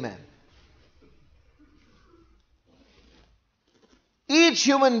than the layman. Each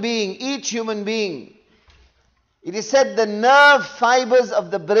human being, it is said the nerve fibers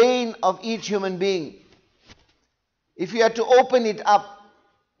of the brain of each human being, if you had to open it up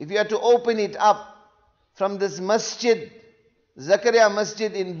from this Masjid, Zakariyya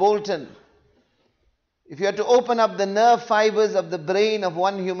Masjid in Bolton, if you had to open up the nerve fibers of the brain of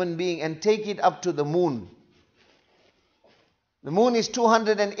one human being and take it up to the moon. The moon is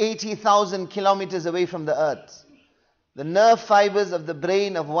 280,000 kilometers away from the earth. The nerve fibers of the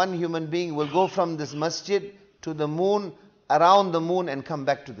brain of one human being will go from this masjid to the moon, around the moon, and come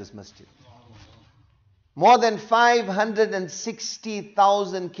back to this masjid. More than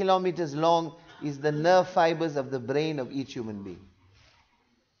 560,000 kilometers long is the nerve fibers of the brain of each human being.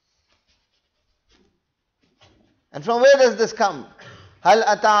 And from where does this come? هل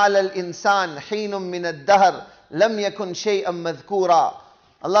أتى على الإنسان حين من الدهر لم يكن شيئا مذكورا.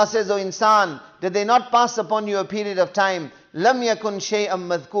 Allah says, O insan, did they not pass upon you a period of time? لم يكن شيئا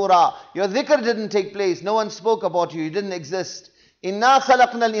مذكورا. Your dhikr didn't take place. No one spoke about you. You didn't exist. إنا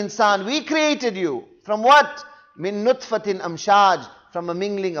خلقنا الإنسان. We created you. From what? من نطفة أمشاج. From a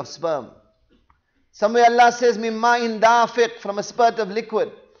mingling of sperm. Somewhere Allah says, من ماء دافق. From a spurt of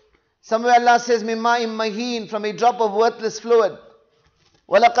liquid. Somewhere Allah says, من ماء مهين. From a drop of worthless fluid.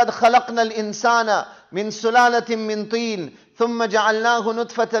 وَلَقَدْ خَلَقْنَا الْإِنسَانَ مِنْ سُلَالَةٍ مِنْ طِينٍ ثُمَّ جَعَلْنَاهُ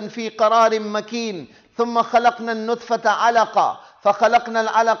نُطْفَةً فِي قَرَارٍ مَكِينٍ ثُمَّ خَلَقْنَا النُّطْفَةَ عَلَقًا فَخَلَقْنَا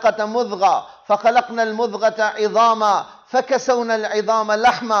الْعَلَقَةَ مُضْغَةً فَخَلَقْنَا الْمُضْغَةَ عِظَامًا فَكَسَوْنَا الْعِظَامَ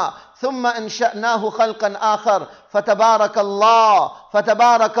لَحْمًا ثُمَّ أَنشَأْنَاهُ خَلْقًا آخَرَ فَتَبَارَكَ اللَّهُ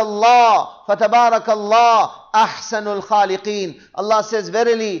أَحْسَنُ الْخَالِقِينَ. Allah says,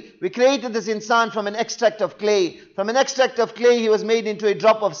 verily, we created this insan from an extract of clay. From an extract of clay, he was made into a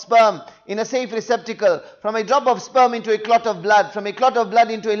drop of sperm in a safe receptacle. From a drop of sperm into a clot of blood. From a clot of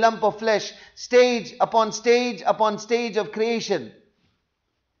blood into a lump of flesh. Stage upon stage upon stage of creation.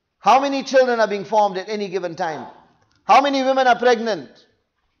 How many children are being formed at any given time? How many women are pregnant?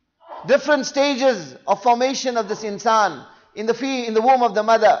 Different stages of formation of this insan in the womb of the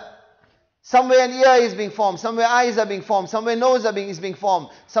mother. Somewhere an ear is being formed, somewhere eyes are being formed, somewhere nose is being formed,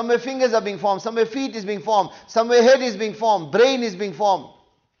 somewhere fingers are being formed, somewhere feet is being formed, somewhere head is being formed, brain is being formed.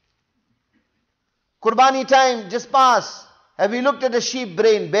 Qurbani time just passed. Have you looked at a sheep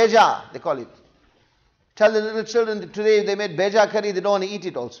brain? Beja, they call it. Tell the little children today they made beja curry, they don't want to eat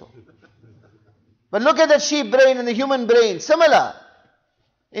it also. But look at the sheep brain and the human brain, similar.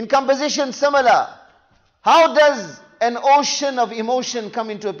 In composition, similar. How does an ocean of emotion come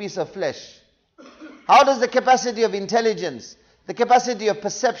into a piece of flesh? How does the capacity of intelligence, the capacity of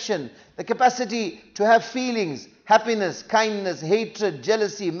perception, the capacity to have feelings, happiness, kindness, hatred,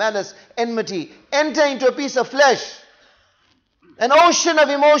 jealousy, malice, enmity, enter into a piece of flesh? An ocean of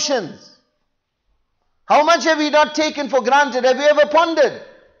emotions. How much have we not taken for granted? Have you ever pondered?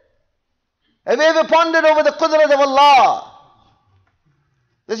 Have you ever pondered over the qudrat of Allah?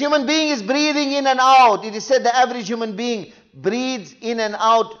 This human being is breathing in and out. It is said the average human being breathes in and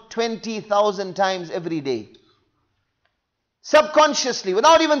out 20,000 times every day. Subconsciously,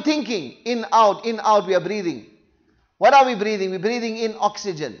 without even thinking. In, out, we are breathing. What are we breathing? We're breathing in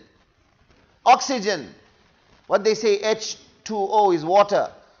oxygen. Oxygen. What they say, H2O is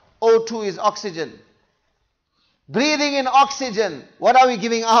water. O2 is oxygen. Breathing in oxygen. What are we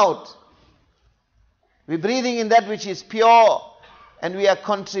giving out? We're breathing in that which is pure, and we are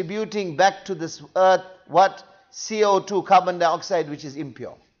contributing back to this earth what? CO2, carbon dioxide, which is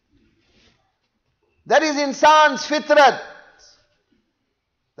impure. That is insan's fitrat.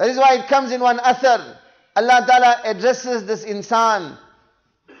 That is why it comes in one athar. Allah Ta'ala addresses this insan.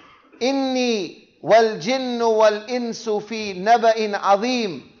 Inni wal jinnu wal insu fi naba'in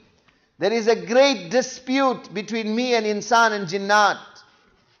azim. There is a great dispute between me and insan and jinnat.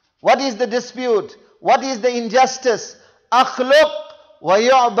 What is the dispute? What is the injustice? Akhluq wa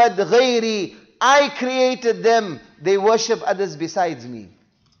yu'bad ghairi. I created them. They worship others besides me.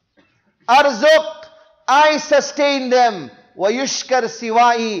 Arzuq. I sustain them. Wa yushkar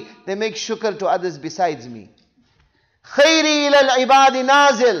siwai. They make shukr to others besides me. Khairi ila al-ibadi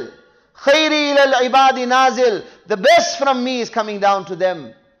nazil. Khairi ila al-ibadi nazil. The best from me is coming down to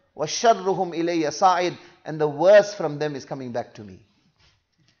them. Wa sharruhum ilayya sa'id. And the worst from them is coming back to me.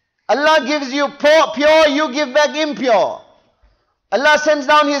 Allah gives you pure, you give back impure. Allah sends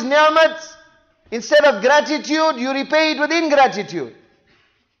down His ni'mats. Instead of gratitude, you repay it with ingratitude.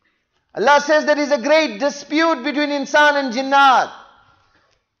 Allah says there is a great dispute between insan and jinnat.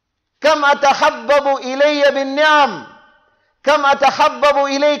 Kam atahabbabu ilayya bin ni'am. Kam atahabbabu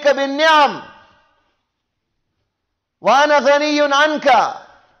ilayka bin ni'am. Wa ana ghaniyun anka.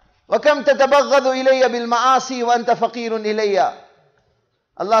 Wa kam tatabaghadu ilayya bil ma'asi wa anta faqirun ilayya.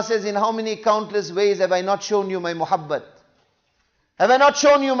 Allah says, in how many countless ways have I not shown you my muhabbat? Have I not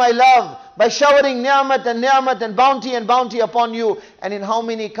shown you my love by showering ni'mat and bounty upon you? And in how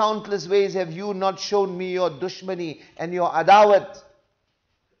many countless ways have you not shown me your dushmani and your adawat?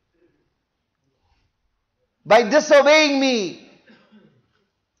 By disobeying me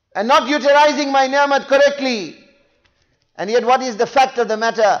and not utilizing my ni'mat correctly. And yet what is the fact of the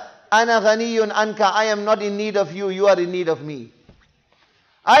matter? Ana ghaniyun anka. I am not in need of you, you are in need of me.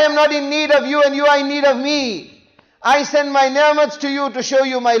 I am not in need of you and you are in need of me. I send my ni'mats to you to show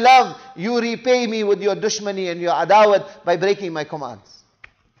you my love. You repay me with your dushmani and your adawat by breaking my commands.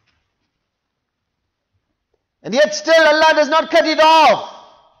 And yet still Allah does not cut it off.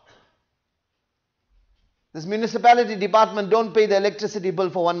 This municipality department, don't pay the electricity bill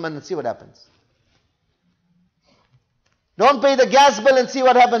for 1 month and see what happens. Don't pay the gas bill and see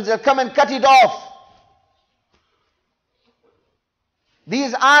what happens. They'll come and cut it off.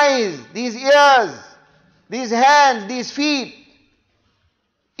 These eyes, these ears, these hands, these feet,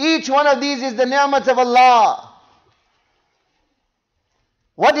 each one of these is the ni'mat of Allah.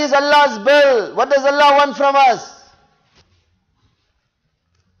 What is Allah's bill? What does Allah want from us?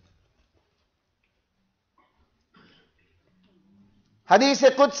 Hadith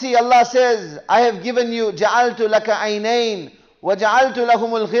Qudsi, Allah says, I have given you, جَعَلْتُ لَكَ عَيْنَيْن وَجَعَلْتُ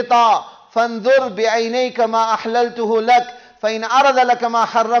لَهُمُ الْغِطَى فَانْظُرْ بِعَيْنَيْكَ مَا أَحْلَلْتُهُ لَكَ فَإِنْ عَرَضَ لَكَ مَا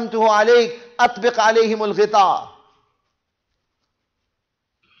حَرَّمْتُهُ عَلَيْكَ أَطْبِقْ عَلَيْهِمُ الْغِطَى.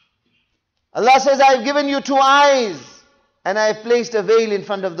 Allah says, I have given you 2 eyes and I have placed a veil in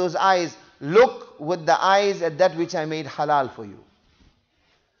front of those eyes. Look with the eyes at that which I made halal for you.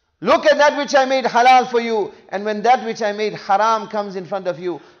 Look at that which I made halal for you, and when that which I made haram comes in front of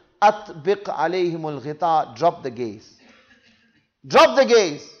you, أَطْبِقْ عَلَيْهِمُ الْغِطَى. Drop the gaze. Drop the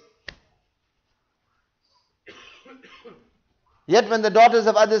gaze. Yet when the daughters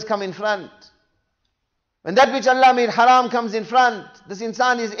of others come in front, when that which Allah made haram comes in front, this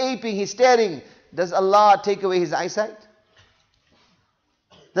insan is aping, he's staring. Does Allah take away his eyesight?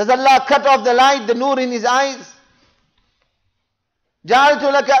 Does Allah cut off the light, the nur in his eyes? جَعَلْتُ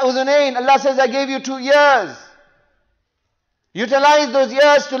لَكَ أُذُنَيْن. Allah says, I gave you 2 ears. Utilize those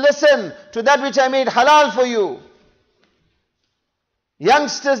ears to listen to that which I made halal for you.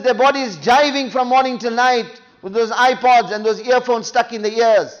 Youngsters, their bodies jiving from morning till night with those iPods and those earphones stuck in the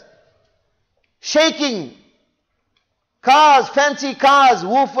ears. Shaking. Cars, fancy cars,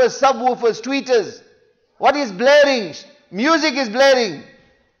 woofers, subwoofers, tweeters. What is blaring? Music is blaring.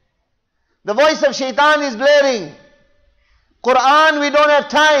 The voice of shaitan is blaring. Quran, we don't have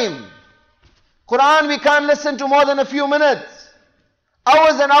time. Quran, we can't listen to more than a few minutes.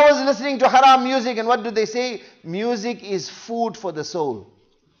 Hours and hours listening to haram music. And what do they say? Music is food for the soul.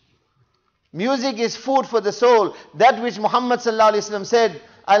 Music is food for the soul. That which Muhammad sallallahu alaihi wasallam said,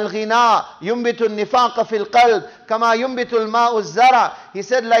 Al-ghina yumbitu nifaqa fil qalb kama yumbitu al-ma'u zara. He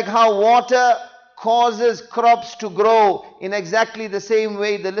said, like how water causes crops to grow, in exactly the same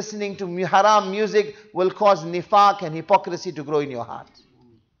way the listening to haram music will cause nifaq and hypocrisy to grow in your heart.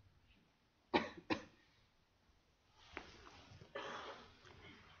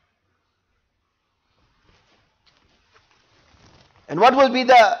 And what will be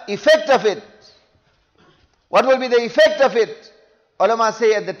the effect of it? What will be the effect of it? Ulama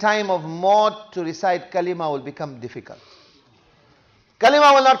say at the time of maut to recite kalima will become difficult.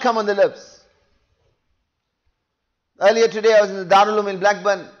 Kalima will not come on the lips. Earlier today I was in the Darul Uloom in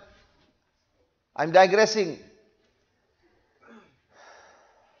Blackburn. I'm digressing.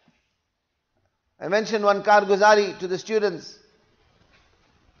 I mentioned one karguzari to the students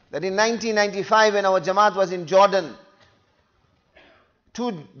that in 1995 when our Jamaat was in Jordan,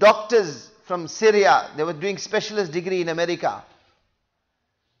 2 doctors from Syria, they were doing specialist degree in America.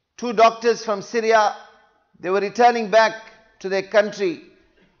 2 doctors from Syria, they were returning back to their country.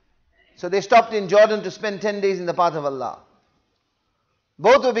 So they stopped in Jordan to spend 10 days in the path of Allah.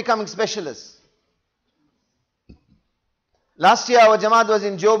 Both were becoming specialists. Last year our Jamaat was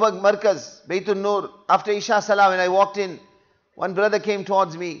in Joburg Markaz, Baitul Noor. After Isha Salah, when I walked in, one brother came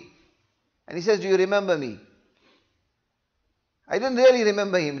towards me and he says, "Do you remember me?" I didn't really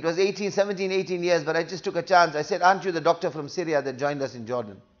remember him. It was 17, 18 years, but I just took a chance. I said, "Aren't you the doctor from Syria that joined us in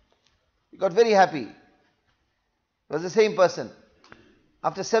Jordan?" He got very happy. It was the same person.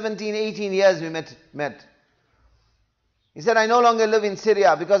 After 17, 18 years we met. He said, "I no longer live in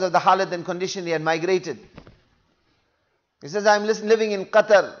Syria because of the halat and condition." He had migrated. He says, "I'm living in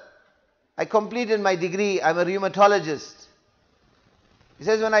Qatar. I completed my degree. I'm a rheumatologist." He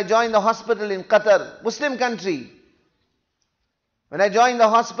says, "When I joined the hospital in Qatar, Muslim country, when I joined the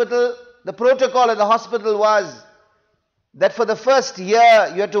hospital, the protocol at the hospital was that for the first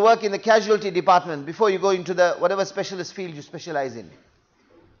year you had to work in the casualty department before you go into the whatever specialist field you specialize in.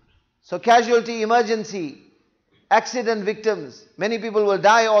 So casualty, emergency, accident victims, many people will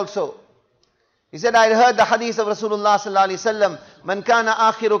die also." He said, "I heard the hadith of Rasulullah sallallahu alaihi wasallam, man kana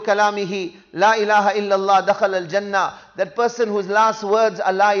akhiru kalamihi la ilaha illallah dakhala al-jannah." That person whose last words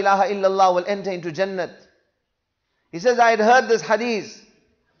are la ilaha illallah will enter into Jannat. He says, I had heard this hadith.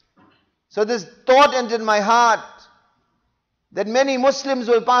 So this thought entered my heart that many Muslims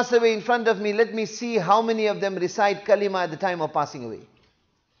will pass away in front of me. Let me see how many of them recite kalima at the time of passing away.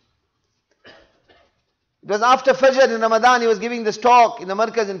 It was after Fajr in Ramadan. He was giving this talk in the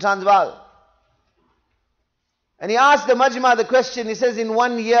Markaz in Transvaal. And he asked the Majma the question. He says, in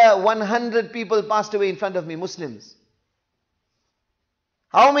 1 year, 100 people passed away in front of me, Muslims.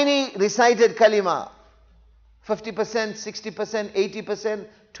 How many recited kalima? 50%, 60%, 80%,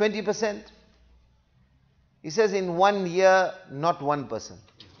 20%? He says, in 1 year, not one person.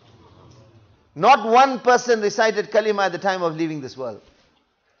 Not one person recited kalima at the time of leaving this world.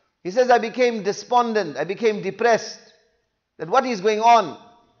 He says, I became despondent, I became depressed. That what is going on?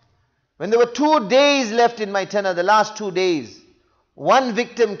 When there were 2 days left in my tenure, the last 2 days, one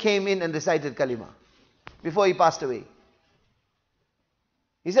victim came in and recited kalima before he passed away.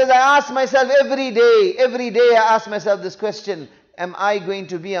 He says, I ask myself every day I ask myself this question, am I going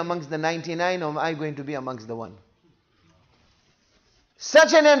to be amongst the 99 or am I going to be amongst the 1?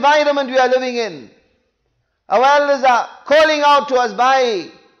 Such an environment we are living in. Our elders are calling out to us, bhai.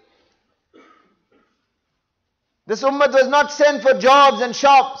 This ummah was not sent for jobs and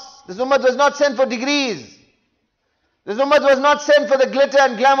shops. This ummah was not sent for degrees. This ummah was not sent for the glitter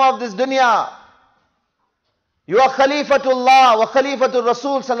and glamour of this dunya. You are Khalifatullah wa Khalifatul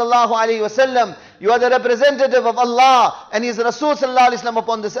Rasul sallallahu alayhi wasallam. You are the representative of Allah and His Rasul sallallahu alayhi wasallam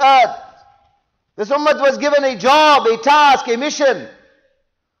upon this earth. This ummah was given a job, a task, a mission,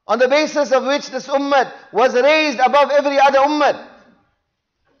 on the basis of which this ummah was raised above every other ummah.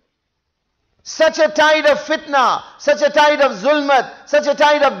 Such a tide of fitna, such a tide of zulmat, such a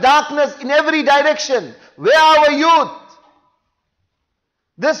tide of darkness in every direction. Where are our youth?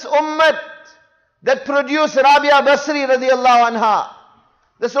 This ummah that produced Rabia Basri radiallahu anha,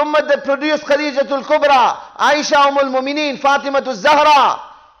 this ummah that produced Khadijatul Kubra, Aisha Mu'mineen, Fatimatul Zahra,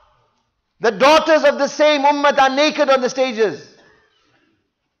 the daughters of the same ummah are naked on the stages.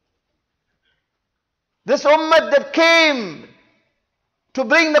 This ummah that came to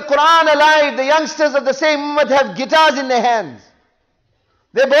bring the Quran alive, the youngsters of the same ummah have guitars in their hands.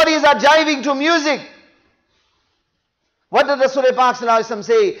 Their bodies are jiving to music. What did Rasulullah Pak sallallahu alaihi wasallam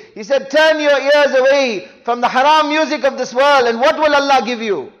say? He said, turn your ears away from the haram music of this world and what will Allah give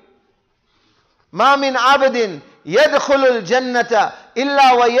you? Ma min abdin yadkhulul jannata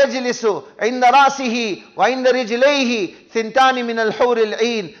illa wa yajlisu inda rasihi wa inda rijlayhi ثنتان من الحور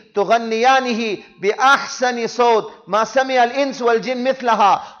العين تغنيانه بأحسن صوت ما سمع الإنس والجن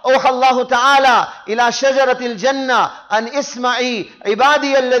مثلها. أوحى الله تعالى إلى شجرة الجنة أن اسمعي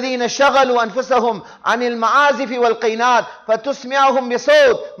عبادي الذين شغلوا أنفسهم عن المعازف والقينات فتسمعهم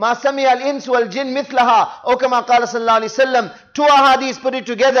بصوت ما سمع الإنس والجن مثلها. أو كما قال صلى الله عليه وسلم. Two ahadith, put it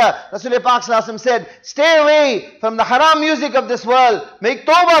together. Rasulullah Pak Sallallahu Alaihi Wasallam said, stay away from the haram music of this world. Make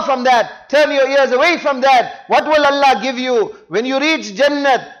tawbah from that. Turn your ears away from that. What will Allah give you? When you reach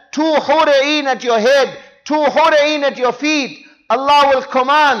Jannat, 2 hura'een at your head, 2 hura'een at your feet. Allah will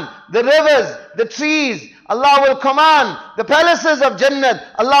command the rivers, the trees. Allah will command the palaces of Jannat.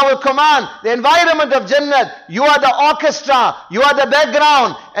 Allah will command the environment of Jannat. You are the orchestra. You are the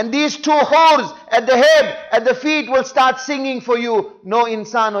background. And these 2 hurs at the head, at the feet will start singing for you. No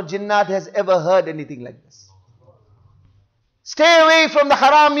insan or jinnat has ever heard anything like this. Stay away from the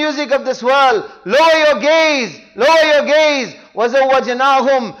haram music of this world. Lower your gaze. Lower your gaze.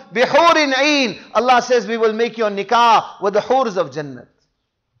 وَزَوَّجْنَاهُمْ بِحُورٍ عِينٍ. Allah says we will make your nikah with the hurs of Jannat.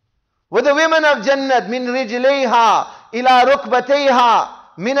 With the women of Jannat, min rijlayha ila rukbatayha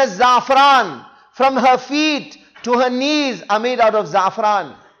min az-za'fran. From her feet to her knees are made out of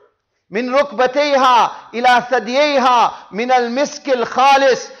za'fran. Min rukbatayha ila thadiyayha min al-misk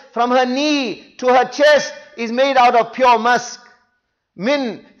al-khalis. From her knee to her chest is made out of pure musk.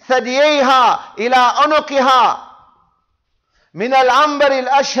 Min thadiyayha ila unuqiha min al-ambar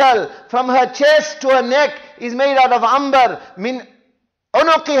al-ashhal. From her chest to her neck is made out of ambar. Min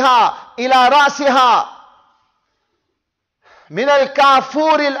unuqiha ila rasiha min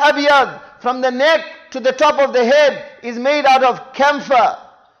al-kafur al-abyad. From the neck to the top of the head is made out of camphor.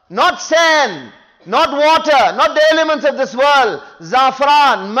 Not sand, not water, not the elements of this world.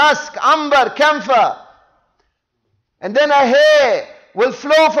 Zafran, musk, amber, camphor. And then her hair will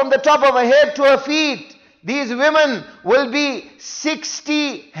flow from the top of her head to her feet. These women will be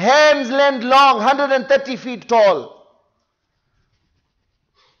 60 hands length long, 130 feet tall.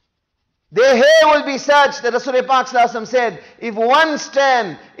 Their hair will be such that Rasulullah Pak Sallallahu Alaihi Wasallam said, if one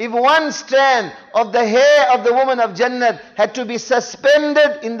strand of the hair of the woman of Jannat had to be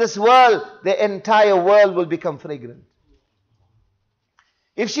suspended in this world, the entire world will become fragrant.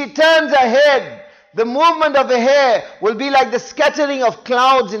 If she turns her head, the movement of the hair will be like the scattering of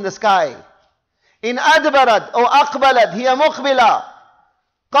clouds in the sky. In adbarat or aqbalat hiya muqbila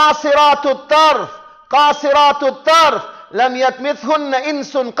qasiratu tarf lam yatmithunna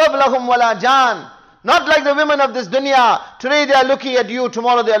insun qablahum wala jan. Not like the women of this dunya. Today they are looking at you,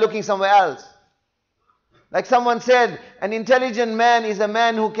 tomorrow they are looking somewhere else. Like someone said, an intelligent man is a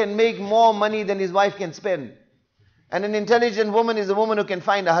man who can make more money than his wife can spend. And an intelligent woman is a woman who can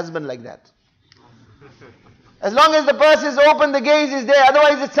find a husband like that. As long as the purse is open, the gaze is there.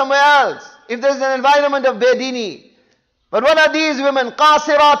 Otherwise it's somewhere else. If there's an environment of bedini. But what are these women?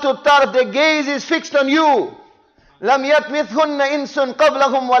 Qasiratu tarf. Their gaze is fixed on you. Lam yatmithunna insun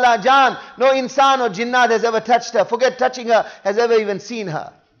qablahum wala jan. No insan or jinnat has ever touched her. Forget touching her, has ever even seen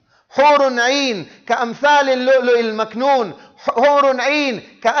her. Hurun ayn ka'amthal al-lu'lu'il maknoon. Hurun ayn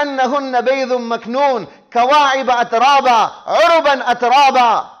ka'annahunna baydun maknoon. Kawa'iba atraba. Uruban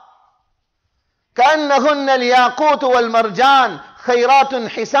atraba. كأنهن الياقوت والمرجان خيرات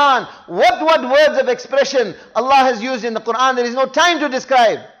حسان. What words of expression Allah has used in the Quran, there is no time to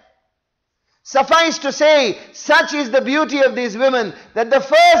describe. Suffice to say, such is the beauty of these women that the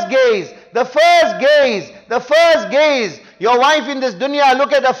first gaze, your wife in this dunya,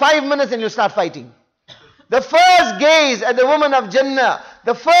 look at her 5 minutes and you start fighting. The first gaze at the woman of Jannah,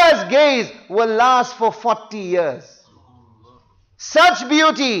 the first gaze will last for 40 years. Such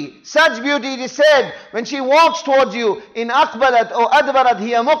beauty, it is said, when she walks towards you, in aqbalat or adbarat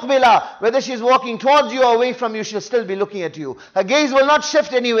hiya muqbila, whether she's walking towards you or away from you, she'll still be looking at you. Her gaze will not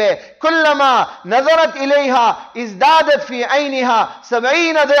shift anywhere. Kullama nadarat ilayha izdadat fi ayniha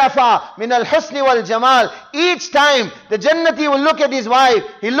 70 dhi'fa min al-husni wal-jamal. Each time the Jannati will look at his wife,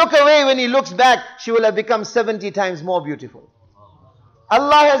 he'll look away. When he looks back, she will have become 70 times more beautiful.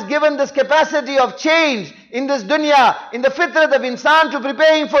 Allah has given this capacity of change in this dunya, in the fitrat of insan, to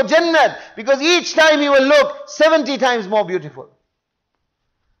prepare him for Jannat, because each time he will look 70 times more beautiful.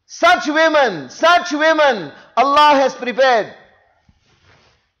 Such women, Allah has prepared.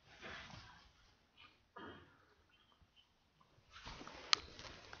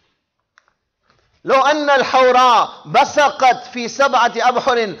 لو أن الحوراء بسقت في 7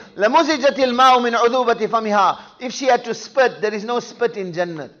 أبحر لمزجت الماء من عذوبة فمها. If she had to spit, there is no spit in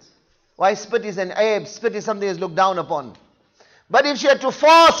Jannat. Why? Spit is an aib, spit is something that's looked down upon. But if she had to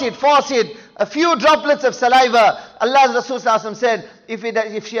force it, a few droplets of saliva, Allah's Rasul said,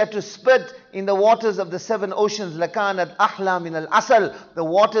 if she had to spit in the waters of the 7 oceans, lakanat ahla min al-asal, the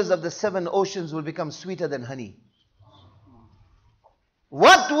waters of the 7 oceans will become sweeter than honey.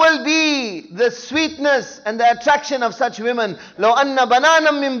 What will be the sweetness and the attraction of such women? لو أن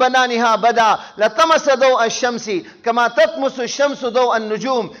بنانا من بنانها بدا لطمس ضوء الشمس كما تطمس الشمس ضوء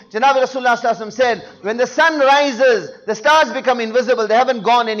النجوم. Janabi Rasulullah sallallahu alaihi wasallam said, when the sun rises, the stars become invisible. They haven't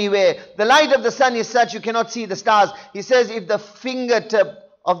gone anywhere. The light of the sun is such you cannot see the stars. He says, if the fingertip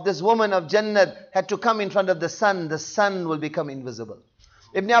of this woman of Jannat had to come in front of the sun will become invisible.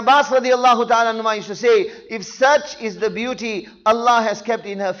 Ibn Abbas radiallahu ta'ala anhuma used to say, if such is the beauty Allah has kept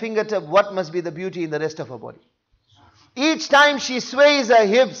in her fingertip, what must be the beauty in the rest of her body? Each time she sways her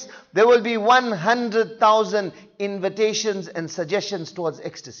hips, there will be 100,000 invitations and suggestions towards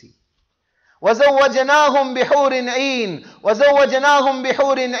ecstasy. وَزَوَّجَنَاهُمْ بِحُورٍ عِينٍ وَزَوَّجَنَاهُم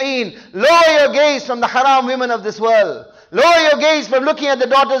بِحُورٍ عِينٍ. Lower your gaze from the haram women of this world. Lower your gaze from looking at the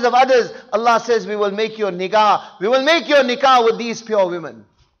daughters of others. Allah says, we will make your nikah. We will make your nikah with these pure women.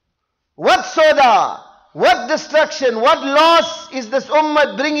 What soda, what destruction, what loss is this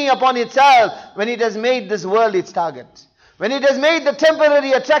ummah bringing upon itself when it has made this world its target? When it has made the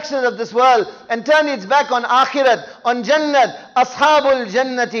temporary attractions of this world and turned its back on akhirat, on jannat. Ashabul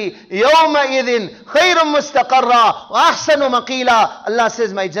jannati yawma idhin khayrum mustaqarra wa ahsanu maqila. Allah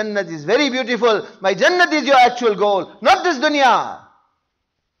says, my jannat is very beautiful. My jannat is your actual goal, not this dunya.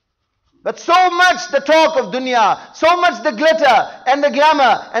 But so much the talk of dunya, so much the glitter and the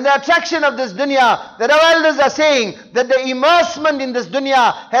glamour and the attraction of this dunya, that our elders are saying that the immersement in this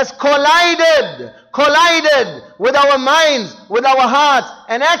dunya has collided with our minds, with our hearts.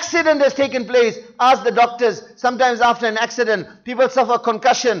 An accident has taken place. Ask the doctors, sometimes after an accident, people suffer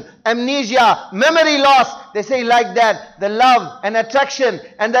concussion, amnesia, memory loss. They say like that, the love and attraction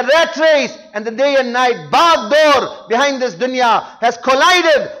and the rat race and the day and night baghdor behind this dunya has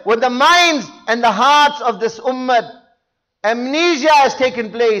collided with the minds and the hearts of this ummah. Amnesia has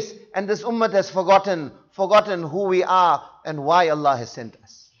taken place and this ummah has forgotten who we are and why Allah has sent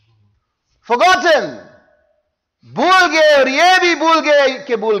us. Forgotten. Bhul gaye aur ye bhi bhul gaye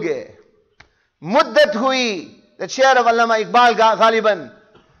ke bhul gaye. Muddat hui, the chair of Allama Iqbal Ghaliban.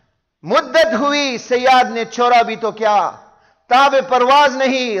 Muddat hui, Sayyad ne chora bhi to kya. Taab parwaz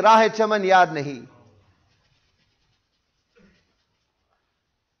nahi, raah chaman yaad nahi.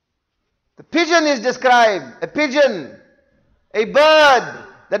 The pigeon is described, a pigeon, a bird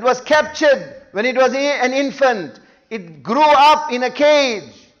that was captured when it was an infant. It grew up in a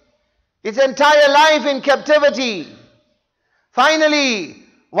cage. Its entire life in captivity. Finally,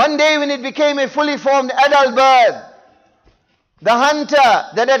 one day when it became a fully formed adult bird, the hunter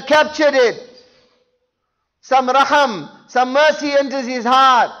that had captured it, some raham, some mercy enters his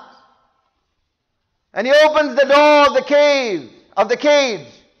heart. And he opens the door of the cage,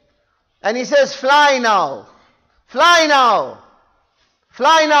 and he says, fly now, fly now,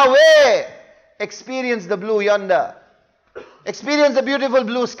 fly now where? Experience the blue yonder. Experience the beautiful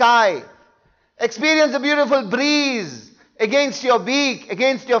blue sky. Experience the beautiful breeze against your beak,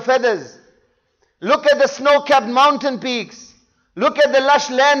 against your feathers. Look at the snow-capped mountain peaks. Look at the lush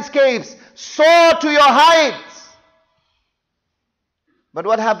landscapes. Soar to your heights. But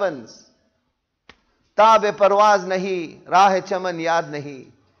what happens? Taab parwaz nahi, raah chaman yaad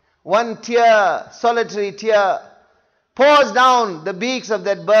nahi. One tear, solitary tear, pours down the beaks of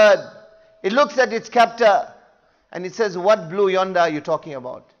that bird. It looks at its captor and it says, what blue yonder are you talking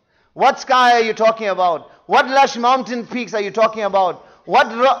about? What sky are you talking about? What lush mountain peaks are you talking about?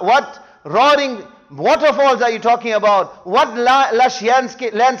 What roaring waterfalls are you talking about? What lush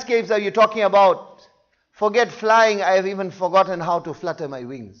landscapes are you talking about? Forget flying, I have even forgotten how to flutter my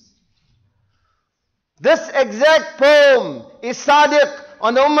wings. This exact poem is sadiq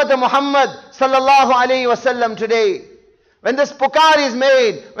on the Ummah of Muhammad sallallahu alayhi wasallam today. When this pukar is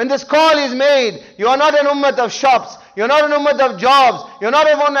made, when this call is made, you are not an ummah of shops, you're not an ummah of jobs, you're not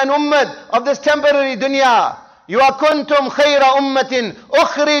even an ummah of this temporary dunya. You are kuntum khayra ummatin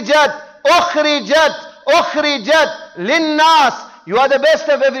ukhrijat linnas. You are the best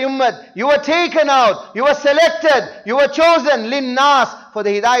of every ummah. You were taken out, you were selected, you were chosen linnas for the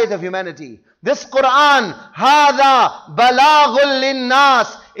hidayat of humanity. This Quran, hadha balaghul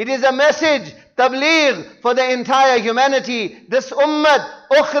linnas. It is a message, tabligh for the entire humanity. This ummah,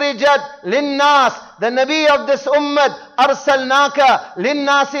 ukhrijat linnas. The Nabi of this ummah, arsalnaka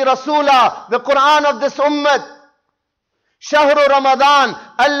linnasi rasula. The Quran of this ummah شهر رمضان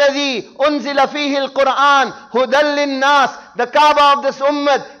الذي أنزل فيه القرآن هدى للناس. The Kaaba of this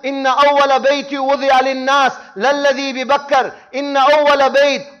ummah. إن أول بيت وضع للناس للذي ببكر. إن أول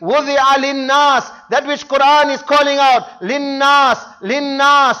بيت وضع للناس. That which Quran is calling out. للناس,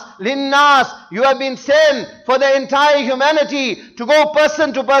 للناس, للناس. You have been sent for the entire humanity to go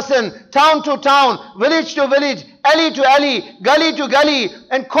person to person, town to town, village to village, alley to alley, gully to gully,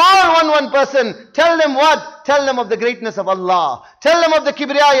 and call one person. Tell them what? Tell them of the greatness of Allah. Tell them of the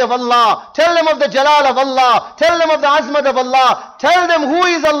kibriyai of Allah. Tell them of the jalal of Allah. Tell them of the azmat of Allah. Tell them who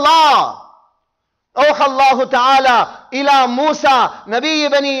is Allah. أوحى الله تعالى إلى موسى نبي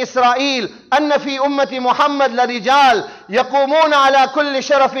بني إسرائيل أن في أمة محمد لرجال يقومون على كل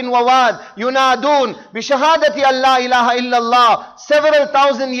شرف وواد ينادون بشهادة أن لا إله إلا الله. Several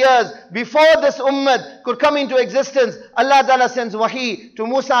thousand years before this ummah could come into existence, Allah Ta'ala sends wahi to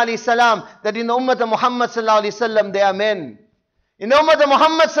Musa alayhi salam that in the ummah of Muhammad sallallahu alayhi wasallam there are men. In the ummah of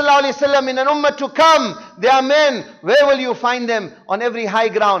Muhammad sallallahu alayhi wasallam, in an ummah to come, there are men. Where will you find them? On every high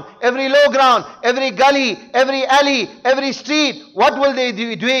ground, every low ground, every gully, every alley, every street. What will they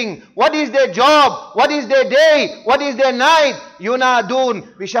be doing? What is their job? What is their day? What is their night?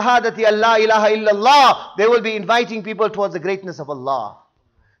 Yunadun bi shahadati Allah ilaha illallah. They will be inviting people towards the greatness of Allah.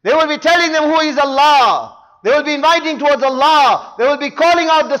 They will be telling them who is Allah. They will be inviting towards Allah. They will be calling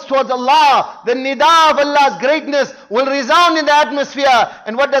out this towards Allah. The nida of Allah's greatness will resound in the atmosphere.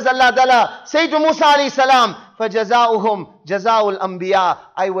 And what does Allah Ta'ala say to Musa alayhi salam? فَجَزَاؤُهُمْ جَزَاءُ الْأَنْبِيَاءِ.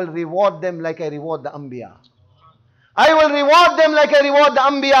 I will reward them like I reward the Anbiya. I will reward them like I reward the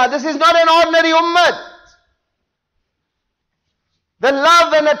Anbiya. This is not an ordinary ummah. The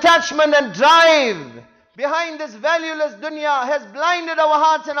love and attachment and drive behind this valueless dunya has blinded our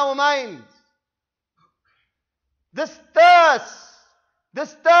hearts and our minds. This thirst,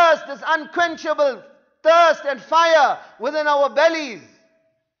 this unquenchable thirst and fire within our bellies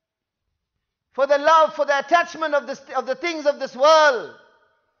for the love, for the attachment of the things of this world,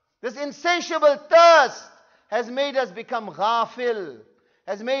 this insatiable thirst has made us become ghafil,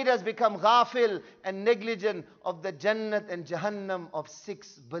 and negligent of the Jannat and Jahannam of 6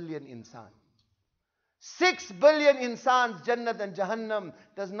 billion insan. 6 billion insans, Jannat and Jahannam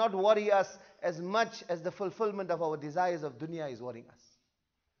does not worry us as much as the fulfillment of our desires of dunya is worrying us.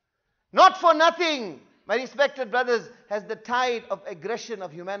 Not for nothing, my respected brothers, has the tide of aggression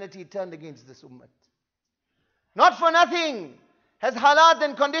of humanity turned against this ummah. Not for nothing has halat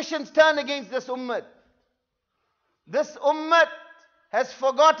and conditions turned against this ummah. This ummah has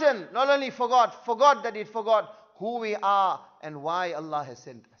forgotten, not only forgot that it forgot who we are and why Allah has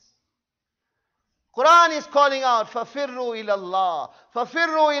sent us. Quran is calling out, فَفِرُّوا إِلَى اللَّهِ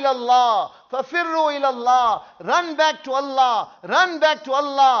فَفِرُّوا إِلَى اللَّهِ فَفِرُّوا إِلَى اللَّهِ. Run back to Allah, run back to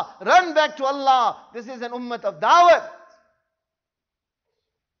Allah, run back to Allah. This is an ummah of da'wat.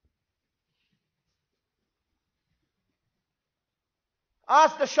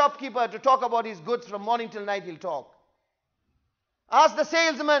 Ask the shopkeeper to talk about his goods from morning till night, he'll talk. Ask the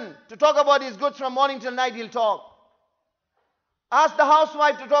salesman to talk about his goods from morning till night, he'll talk. Ask the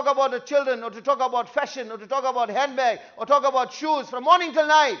housewife to talk about the children, or to talk about fashion, or to talk about handbag, or talk about shoes from morning till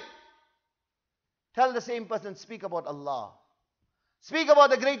night. Tell the same person, speak about Allah. Speak about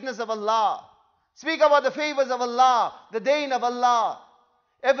the greatness of Allah. Speak about the favors of Allah, the deen of Allah.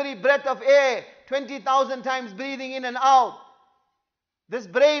 Every breath of air, 20,000 times breathing in and out. This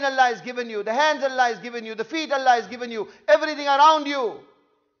brain Allah has given you, the hands Allah has given you, the feet Allah has given you, everything around you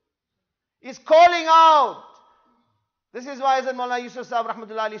is calling out. This is why Hazrat Maulana Yusuf Sahab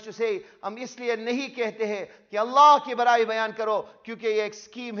Rahmatullah used to say, हम इसलिए नहीं कहते हैं कि अल्लाह की बड़ाई बयान करो, क्योंकि ये एक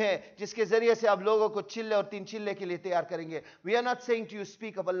स्कीम है जिसके जरिए से आप लोगों को चिल्ले और 3 चिल्ले के लिए तैयार करेंगे. We are not saying to you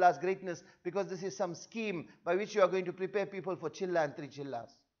speak of Allah's greatness because this is some scheme by which you are going to prepare people for chilla and 3 chillas.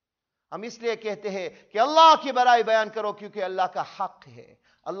 हम इसलिए कहते हैं कि अल्लाह की बड़ाई बयान करो क्योंकि अल्लाह का हक है.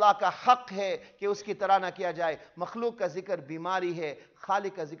 अल्लाह का हक है कि उसकी तराना किया जाए. मखलूक का जिक्र बीमारी है,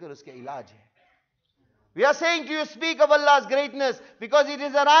 खालिक का जिक्र उसके इलाज है. We are saying to you, speak of Allah's greatness because it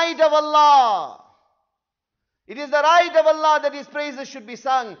is the right of Allah. It is the right of Allah that His praises should be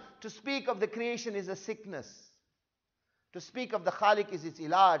sung. To speak of the creation is a sickness. To speak of the Khaliq is its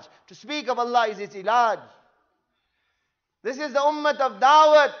ilaj. To speak of Allah is its ilaj. This is the ummah of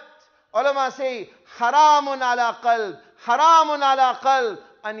da'wat. Ulama say, haramun ala qalb,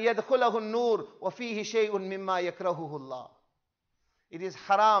 an yadkhulahu an-nur wa fihi shay'un mimma yakrahuhu Allah. It is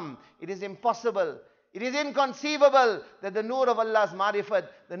haram, it is impossible, it is inconceivable that the nur of Allah's marifat,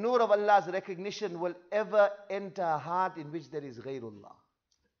 the nur of Allah's recognition will ever enter a heart in which there is ghairullah.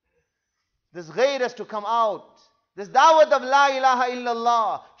 This ghair has to come out. This da'wat of La ilaha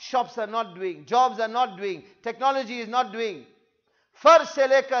illallah, shops are not doing, jobs are not doing, technology is not doing. Far se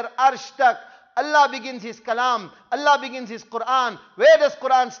lekar arsh tak, Allah begins His kalam, Allah begins His Quran. Where does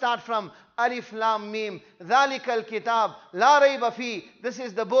Quran start from? Alif Lam Mim, Dhalikal Kitab, La Rayba Fi. This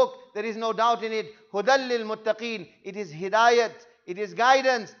is the book, there is no doubt in it. Hudal lil Muttaqeen. It is hidayat, it is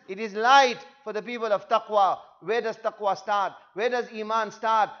guidance, it is light for the people of taqwa. Where does taqwa start? Where does iman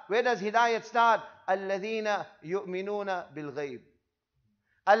start? Where does hidayat start? Alladhina yu'minuna bil ghayb.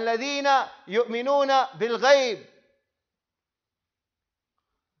 Alladhina yu'minuna bil ghayb.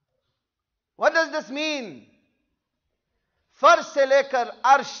 What does this mean? Far se lekar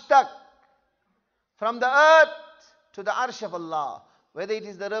arsh tak, from the earth to the arsh of Allah, whether it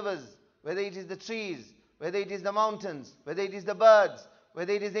is the rivers, whether it is the trees, whether it is the mountains, whether it is the birds,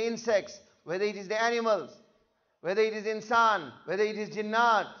 whether it is the insects, whether it is the animals, whether it is insan, whether it is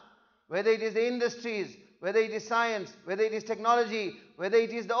jinnat, whether it is the industries, whether it is science, whether it is technology, whether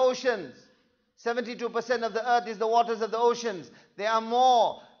it is the oceans. 72% of the earth is the waters of the oceans. There are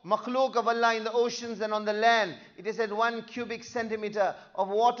more makhluk of Allah in the oceans than on the land. It is said 1 cubic centimeter of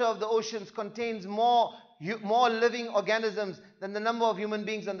water of the oceans contains more living organisms than the number of human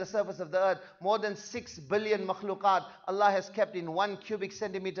beings on the surface of the earth. More than 6 billion makhlukat Allah has kept in 1 cubic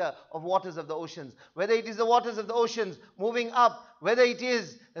centimeter of waters of the oceans. Whether it is the waters of the oceans moving up, whether it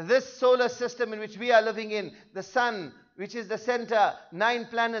is this solar system in which we are living in, the sun, which is the center, 9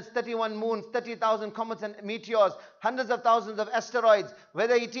 planets, 31 moons, 30,000 comets and meteors, hundreds of thousands of asteroids,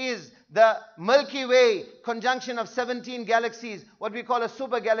 whether it is the Milky Way, conjunction of 17 galaxies, what we call a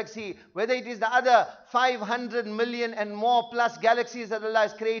super galaxy, whether it is the other 500 million and more plus galaxies that Allah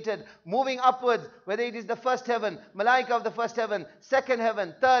has created, moving upwards, whether it is the first heaven, malaika of the first heaven, second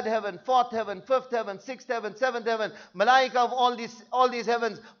heaven, third heaven, fourth heaven, fifth heaven, sixth heaven, seventh heaven, malaika of all these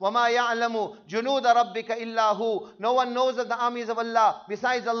heavens, وَمَا يَعْلَمُ جُنُودَ رَبِّكَ إِلَّا هُ. No one knows of the armies of Allah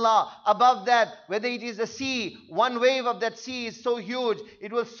besides Allah. Above that, whether it is the sea, one wave of that sea is so huge,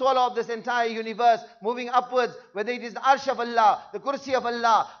 it will swallow up this entire universe, moving upwards, whether it is the arsh of Allah, the kursi of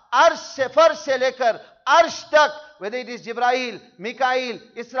Allah, arsh se far se lekar arsh tak, whether it is Jibrail, Mikail,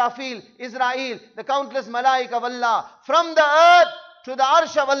 Israfil, Israel, the countless malaik of Allah, from the earth to the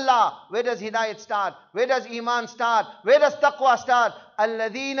arsh of Allah. Where does hidayat start? Where does iman start? Where does taqwa start?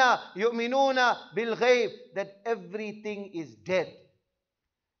 Alladhina yu'minuna bil ghayb, that everything is dead.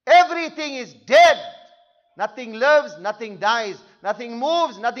 Everything is dead. Nothing lives, nothing dies, nothing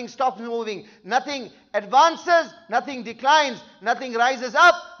moves, nothing stops moving, nothing advances, nothing declines, nothing rises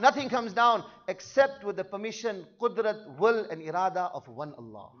up, nothing comes down, except with the permission, qudrat, will and irada of one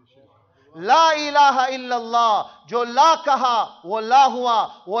Allah. La ilaha illallah, jo la kaha, wo la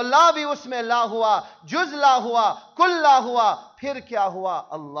hua, wo la bhi usme la hua, juz la hua, kull la hua, phir kya hua,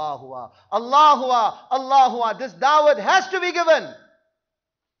 Allah hua, Allah hua, Allah hua. This da'wat has to be given.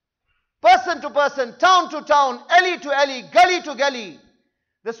 Person to person, town to town, alley to alley, gully to gully.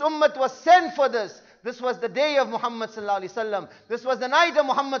 This ummat was sent for this. This was the day of Muhammad sallallahu alaihi wasallam. This was the night of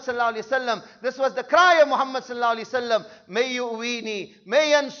Muhammad sallallahu alaihi wasallam. This was the cry of Muhammad sallallahu alaihi wasallam. May yu'wini,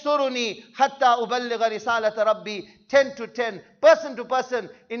 may yansuruni, hatta uballigha risalata rabbi. 10 to 10, person to person,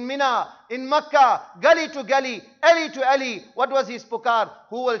 in Mina, in Makkah, gully to gully, alley to alley. What was his pukar?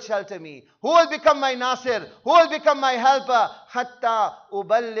 Who will shelter me? Who will become my nasir? Who will become my helper? Hatta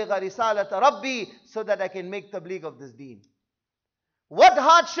uballigha risalata rabbi, so that I can make tabligh of this deen. What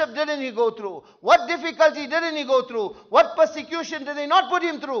hardship didn't he go through? What difficulty didn't he go through? What persecution did they not put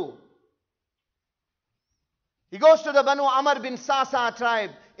him through? He goes to the Banu Amr bin Sasa tribe,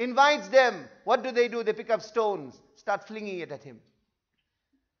 invites them. What do? They pick up stones, start flinging it at him.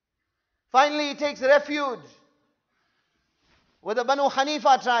 Finally, he takes refuge with the Banu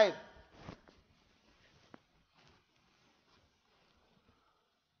Hanifa tribe.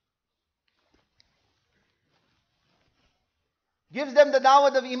 Gives them the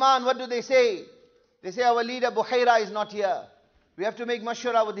da'wat of Iman. What do they say? They say, our leader Buhaira is not here. We have to make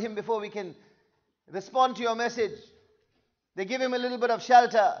mashura with him before we can respond to your message. They give him a little bit of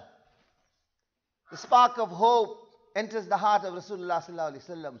shelter. The spark of hope enters the heart of Rasulullah sallallahu alaihi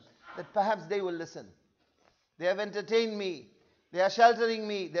wasallam, that perhaps they will listen. They have entertained me. They are sheltering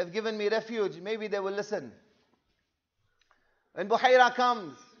me. They have given me refuge. Maybe they will listen. When Buhaira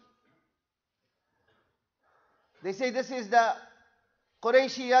comes, they say, this is the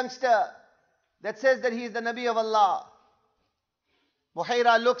Qurayshi youngster that says that he is the Nabi of Allah.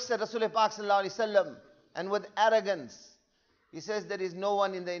 Buhaira looks at Rasulullah Pak sallallahu alaihi wasallam, and with arrogance, he says, there is no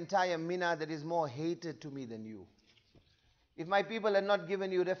one in the entire Mina that is more hated to me than you. If my people had not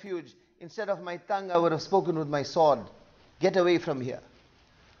given you refuge, instead of my tongue, I would have spoken with my sword. Get away from here.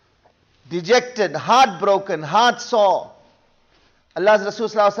 dejected, heartbroken, heart sore. Allah's Rasul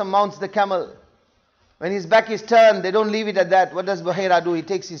sallallahu alaihi wasallam mounts the camel. When his back is turned, they don't leave it at that. What does Buhaira do? He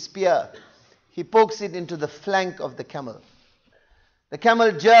takes his spear. He pokes it into the flank of the camel. The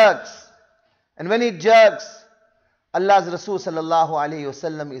camel jerks. And when it jerks, Allah's Rasul sallallahu alaihi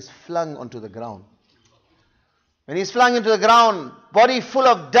wasallam is flung onto the ground. When he's flung into the ground, body full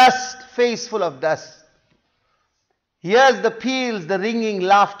of dust, face full of dust. Here's the peals, the ringing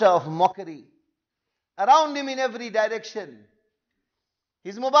laughter of mockery. Around him in every direction.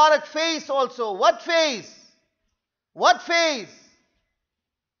 His Mubarak face also. What face? What face?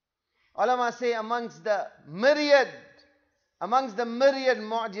 Ulama say amongst the myriad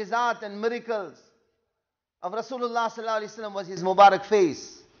mu'jizat and miracles of Rasulullah sallallahu alaihi wasallam was his Mubarak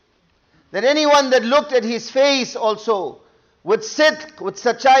face. That anyone that looked at his face also would sit with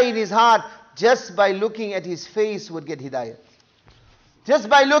sachai in his heart, just by looking at his face would get hidayat. Just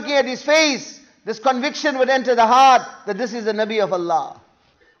by looking at his face, this conviction would enter the heart that this is the Nabi of Allah.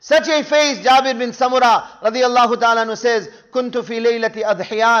 Such a face, Jabir bin Samura radiyallahu ta'ala anhu says, Kuntu fi laylati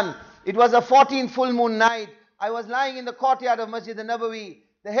adhiyan. It was a 14th full moon night. I was lying in the courtyard of Masjid al-Nabawi.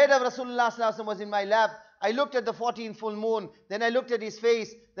 The head of Rasulullah sallallahu alaihi wasallam was in my lap. I looked at the 14th full moon, then I looked at his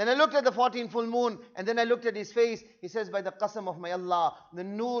face, then I looked at the 14th full moon, and then I looked at his face. He says, by the qasam of my Allah, the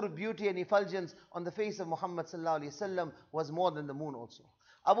nur, beauty and effulgence on the face of Muhammad sallallahu alaihi wasallam was more than the moon also.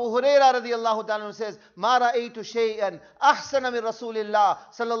 Abu Huraira radiyallahu ta'ala says, Ma ra'aytu shay'an ahsana min Rasulillah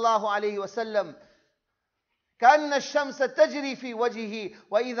sallallahu alaihi wasallam. كأن الشمس تجري في وجهه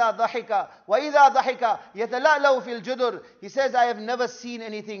وإذا ضحك يتلألأ في الجدر. He says, I have never seen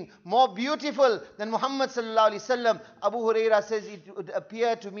anything more beautiful than Muhammad sallallahu alaihi wasallam. Abu Huraira says, it would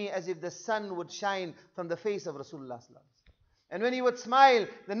appear to me as if the sun would shine from the face of Rasulullah sallallahu alaihi wasallam. And when he would smile,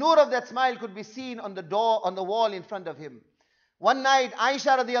 the nur of that smile could be seen on the door, on the wall in front of him. One night,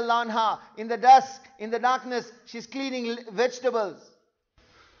 Aisha radiyallahu anha, in the dusk, in the darkness, she's cleaning vegetables.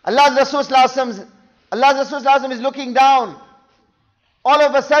 Allah's Rasul sallallahu alaihi wasallam is looking down. All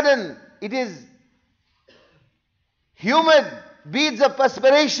of a sudden, it is humid beads of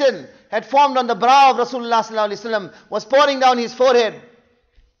perspiration had formed on the brow of Rasulullah sallallahu alaihi wasallam, was pouring down his forehead.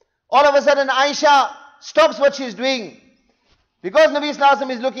 All of a sudden, Aisha stops what she's doing. Because Nabi sallallahu alaihi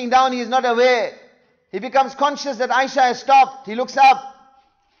wasallam is looking down, he is not aware. He becomes conscious that Aisha has stopped. He looks up.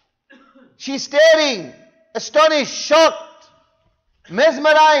 She's staring, astonished, shocked,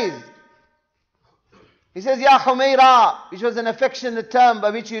 mesmerized. He says, Ya Humaira, which was an affectionate term by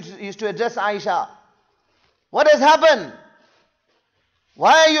which he used to address Aisha. What has happened?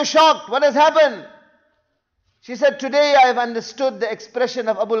 Why are you shocked? What has happened? She said, today I have understood the expression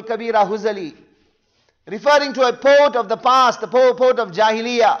of Abul Kabira Huzali, referring to a poet of the past, the poet of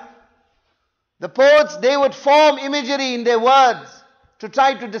Jahiliyyah. The poets, they would form imagery in their words to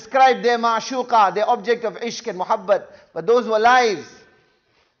try to describe their ma'shuqa, their object of ishq and muhabbat. But those were lies.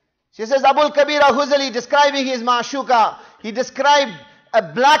 She says, Abul Kabira Huzali, describing his ma'shuqa, he described a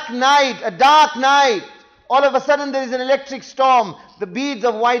black night, a dark night. All of a sudden there is an electric storm. The beads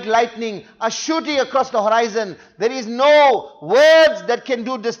of white lightning are shooting across the horizon. There is no words that can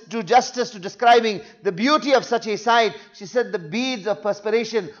do justice to describing the beauty of such a sight. She said, the beads of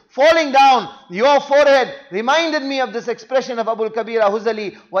perspiration falling down your forehead reminded me of this expression of Abul Kabira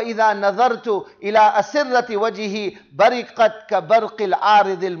Huzali. وَإِذَا نَظَرْتُ إِلَىٰ أَسِرَّةِ وَجِهِ بَرِقَتْ كَبَرْقِ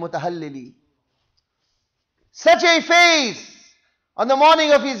الْعَارِضِ الْمُتَهَلِّلِ. Such a face. On the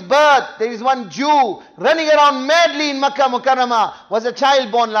morning of his birth, there is one Jew running around madly in Makkah Mukarramah. Was a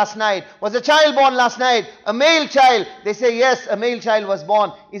child born last night? Was a child born last night? A male child? They say, yes, a male child was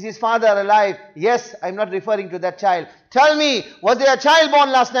born. Is his father alive? Yes, I'm not referring to that child. Tell me, was there a child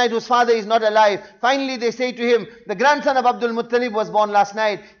born last night whose father is not alive? Finally, they say to him, the grandson of Abdul Muttalib was born last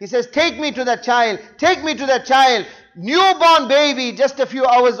night. He says, take me to that child. Take me to that child. Newborn baby, just a few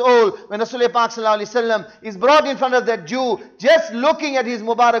hours old, when Rasulullah Pak sallallahu alaihi wasallam is brought in front of that Jew, just looking at his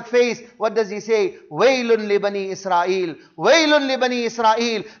Mubarak face, what does he say? Waylun li bani Israel, Waylun li bani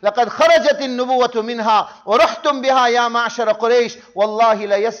Israel, laqad kharajatin nubuwatu minha, wa ruhtum biha ya ma'ashara Quraysh, wallahi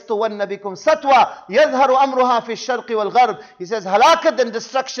la yastuwanna bikum satwa, yadharu amruha fi sharqi wal gharb. He says, halakat and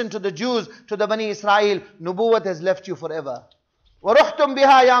destruction to the Jews, to the Bani Israel, nubuwat has left you forever. وَرُحْتُمْ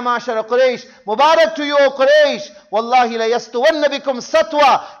بِهَا يَا مَعْشَرَ قُرَيْشٍ. Mubarak to you, O Quraysh. وَاللَّهِ لَيَسْتُوَنَّ بِكُمْ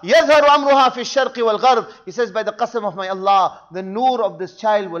سَطْوَةً يَظْهَرُ أَمْرُهَا فِي الشَّرْقِ وَالْغَرْبِ. He says, by the qasam of my Allah, the nur of this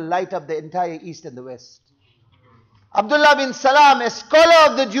child will light up the entire east and the west. Abdullah bin Salam, a scholar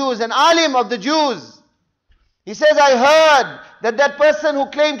of the Jews, an alim of the Jews, he says, I heard that that person who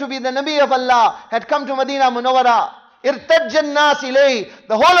claimed to be the Nabi of Allah had come to Medina Munawwara. ارتج الناس إليه.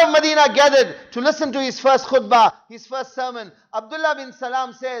 The whole of Medina gathered to listen to his first khutbah, his first sermon. Abdullah bin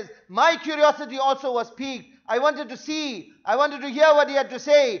Salam says, my curiosity also was piqued. I wanted to see, I wanted to hear what he had to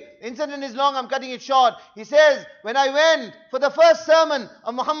say. The incident is long, I'm cutting it short. He says, when I went for the first sermon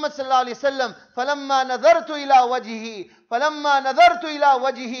of Muhammad sallallahu alaihi wasallam, فَلَمَّا نَظَرْتُ إِلَى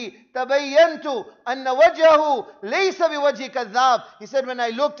وَجْهِهِ تَبَيَّنْتُ أَنَّ وَجْهَهُ لَيْسَ بِوَجْهِ كَذَّابٍ. He said, when I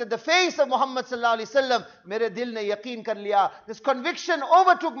looked at the face of Muhammad sallallahu alaihi wasallam, mere dil ne yaqeen kar liya. This conviction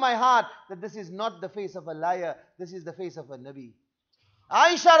overtook my heart that this is not the face of a liar, this is the face of a Nabi.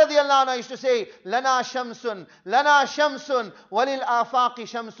 Aisha radiallahu anha used to say, Lana shamsun, walil afaqi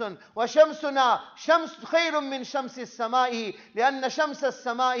shamsun, wa shamsuna khayrun min shamsi samai, lianna shamsa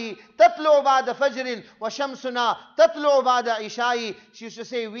samai tatlu'u ba'da fajrin, wa shamsuna tatlu'u ba'da ishai. She used to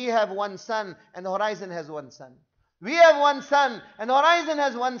say, we have one sun and the horizon has one sun. We have one sun and the horizon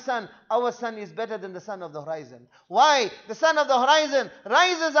has one sun. Our sun is better than the sun of the horizon. Why? The sun of the horizon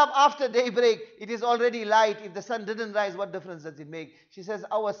rises up after daybreak. It is already light. If the sun didn't rise, what difference does it make? She says,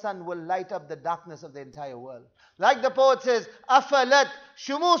 our sun will light up the darkness of the entire world. Like the poet says, أَفَلَتْ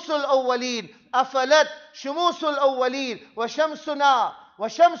شُمُوسُ الْأَوَّلِينَ أَفَلَتْ شُمُوسُ الْأَوَّلِينَ وَشَمْسُنَا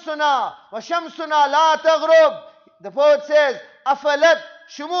لَا تَغْرُبْ. The poet says, أَفَلَتْ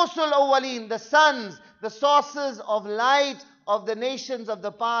شُمُوسُ الْأَوَّلِينَ. The suns, the sources of light of the nations of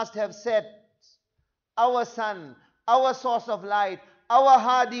the past have set. Our sun, our source of light, our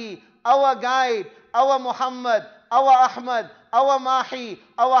Hadi, our guide, our Muhammad, our Ahmad, our Mahi,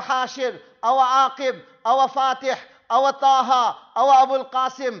 our Hashir, our Aqib, our Fatih, our Taha, our Abul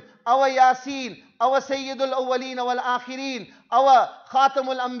Qasim, our Yasin, our Sayyidul Awwaleen wal Akhirin, our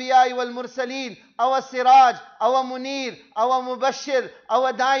Khatamul Anbiya wal Mursaleen, our Siraj, our Munir, our Mubashir,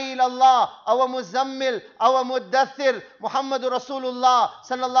 our Da'i ilallah, our Muzammil, our Muddathir, Muhammadur Rasulullah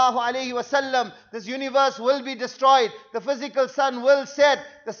sallallahu alayhi wasallam. This universe will be destroyed. The physical sun will set.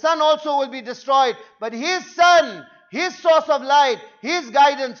 The sun also will be destroyed. But his sun, his source of light, his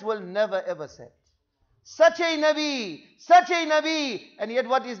guidance will never ever set. Such a Nabi, and yet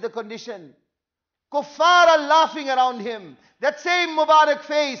what is the condition? Kuffar are laughing around him. That same Mubarak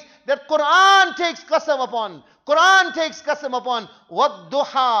face that Quran takes qasam upon. Quran takes qasam upon.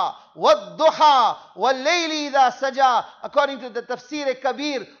 وَالضُّحَى وَاللَّيْلِ إِذَا سَجَى. According to the Tafsir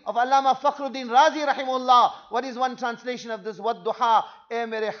Kabir of Allama Fakhruddin Razi rahimullah, what is one translation of this? وَالضُّحَى. Eh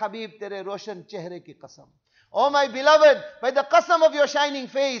mere Habib, tere roshan chehre ki qasam. Oh my beloved, by the qasam of your shining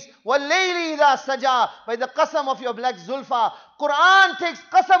face, وَاللَّيْلِ إِذَا سَجَى, by the qasam of your black zulfa, Quran takes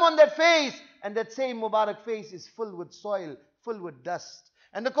qasam on that face, and that same Mubarak face is full with soil, full with dust.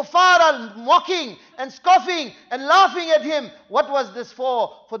 And the kuffar are mocking and scoffing and laughing at him. What was this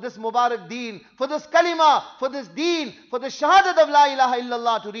for? For this Mubarak deen, for this kalima, for this deen, for the shahadat of la ilaha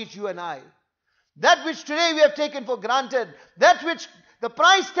illallah to reach you and I. That which today we have taken for granted, that which the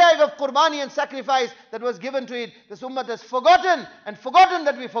price tag of qurbani and sacrifice that was given to it, this ummah has forgotten and forgotten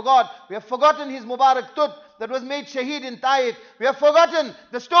that we forgot. We have forgotten his Mubarak tut that was made shaheed in Taif. We have forgotten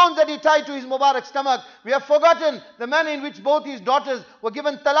the stones that he tied to his Mubarak stomach. We have forgotten the manner in which both his daughters were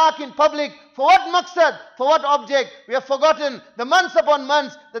given talaq in public. For what maqsad? For what object? We have forgotten the months upon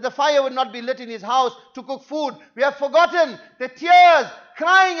months that the fire would not be lit in his house to cook food. We have forgotten the tears,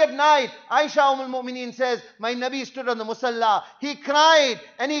 crying at night. Aisha Al-Mu'mineen says, my Nabi stood on the musalla. He cried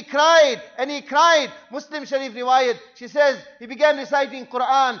and he cried and he cried. Muslim Sharif riwayat, she says, he began reciting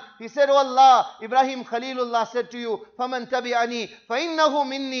Quran. He said, oh Allah, Ibrahim Khalilullah said to you, فَمَنْ تَبِعَنِي فَإِنَّهُ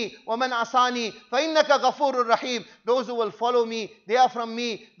مِنِّي وَمَنْ عَصَانِي فَإِنَّكَ غَفُورٌ رَحِيمٌ. Those who will follow me, they are from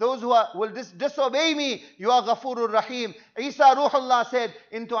me. Those who will disobey me, you are Ghafurur Rahim. Isa Ruhullah said,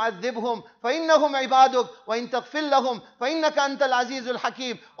 إِن تُعَذِّبْهُمْ فَإِنَّهُمْ عِبَادُكَ وَإِن تَغْفِرْ لَهُمْ فَإِنَّكَ أَنْتَ الْعَزِيزُ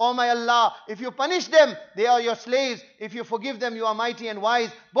الْحَكِيمُ. Oh my Allah, if you punish them, they are your slaves. If you forgive them, you are mighty and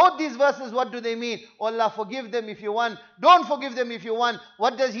wise. Both these verses, what do they mean? Oh Allah, forgive them if you want. Don't forgive them if you want.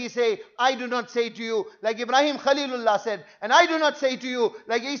 What does he say? I do not say to you, like Ibrahim Khalilullah said, and I do not say to you,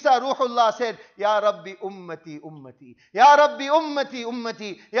 like Isa Ruhullah said, Ya Rabbi ummati ummati, Ya Rabbi ummati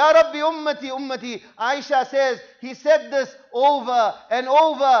ummati, Ya Rabbi ummati ummati. Aisha says, he said this over and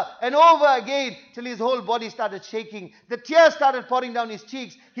over and over again till his whole body started shaking. The tears started pouring down his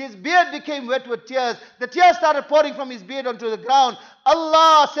cheeks. His beard became wet with tears. The tears started pouring from his beard onto the ground.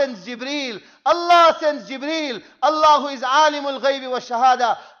 Allah sends Jibreel. Allah sends Jibreel. Allah who is alimul ghaybi wa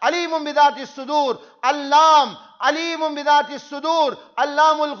shahada, alimun bidati sudur, allam, alimun bidati sudur,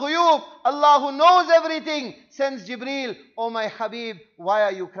 allamul ghuyub. Allah who knows everything sends Jibreel. Oh my Habib, why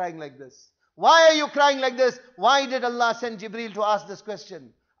are you crying like this? Why are you crying like this? Why did Allah send Jibreel to ask this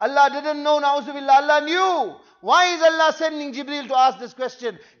question? Allah didn't know, na'uzubillah. Allah knew. Why is Allah sending Jibreel to ask this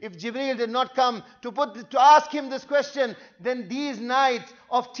question? If Jibreel did not come to ask him this question, then these nights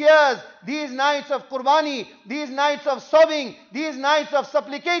of tears, these nights of qurbani, these nights of sobbing, these nights of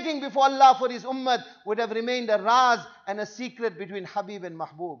supplicating before Allah for his ummah would have remained a raz and a secret between Habib and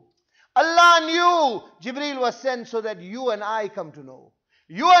Mahbub. Allah knew Jibreel was sent so that you and I come to know.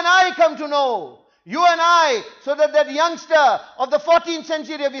 You and I come to know. You and I, so that that youngster of the 14th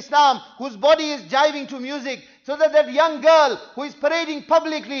century of Islam, whose body is jiving to music, so that that young girl who is parading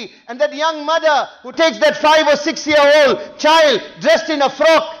publicly, and that young mother who takes that 5 or 6 year old child dressed in a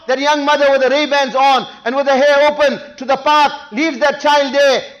frock, that young mother with the Ray-Bans on and with the hair open to the park, leaves that child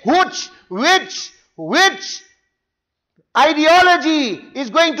there. Which ideology is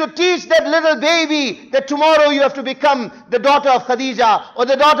going to teach that little baby that tomorrow you have to become the daughter of Khadija, or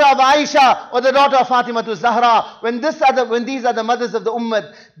the daughter of Aisha, or the daughter of Fatima to Zahra, when these are the mothers of the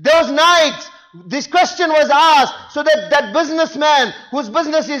ummah? Those nights, this question was asked so that that businessman whose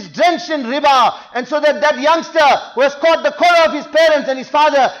business is drenched in riba, and so that that youngster who has caught the collar of his parents and his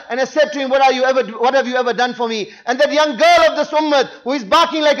father and has said to him, what have you ever done for me? And that young girl of this ummah who is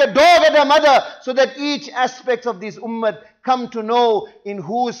barking like a dog at her mother, so that each aspect of this ummah come to know in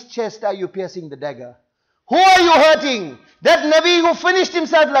whose chest are you piercing the dagger. Who are you hurting? That Nabi who finished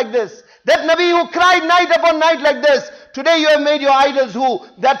himself like this. That Nabi who cried night upon night like this. Today you have made your idols who?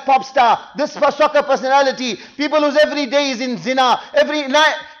 That pop star, this soccer personality, people whose every day is in zina,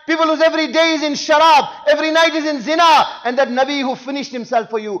 people whose every day is in sharab, every night is in zina, and that Nabi who finished himself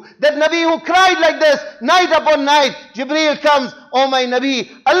for you. That Nabi who cried like this, night upon night. Jibreel comes, oh my Nabi,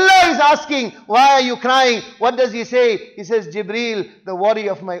 Allah is asking, why are you crying? What does he say? He says, Jibreel, the worry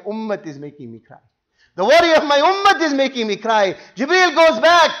of my ummah is making me cry. The worry of my ummah is making me cry. Jibreel goes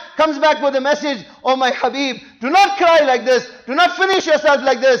back, comes back with a message, oh my Habib, do not cry like this, do not finish yourself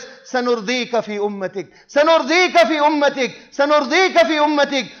like this. Sanurdika fi ummatik, sanurdika fi ummatik, sanurdika fi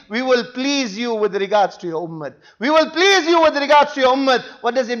ummatik. We will please you with regards to your ummah. We will please you with regards to your ummah.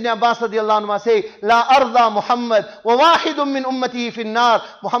 What does Ibn Abbas radiallahu anhu say? La arda Muhammad wa wahidun min ummatihi fi nar.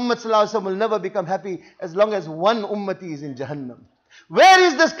 Muhammad sallallahu alaihi wasallam will never become happy as long as one ummati is in Jahannam. Where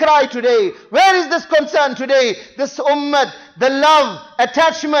is this cry today? Where is this concern today? This ummah, the love,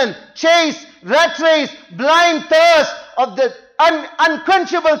 attachment, chase, rat race, blind thirst of the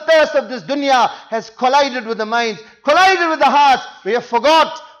unquenchable thirst of this dunya has collided with the minds, collided with the hearts. We have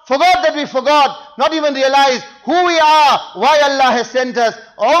forgot that we forgot, not even realize who we are, why Allah has sent us.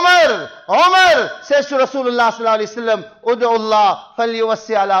 Umar says to Rasulullah sallallahu alaihi wasallam, Udu Allah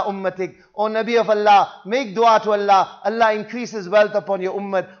falyuwassi ala ummatik. O Nabi of Allah, make dua to Allah. Allah increases wealth upon your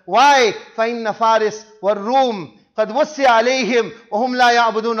ummah. Why? فَإِنَّ فَارِسْ وَالرُّومِ قَدْ وُسِّعَ عَلَيْهِمْ وَهُمْ لَا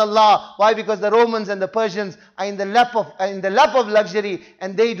يَعْبُدُونَ اللَّهِ. Why? Because the Romans and the Persians are in the lap of luxury,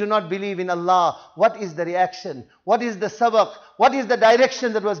 and they do not believe in Allah. What is the reaction? What is the sabaq? What is the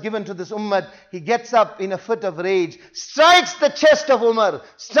direction that was given to this ummah? He gets up in a fit of rage, strikes the chest of Umar,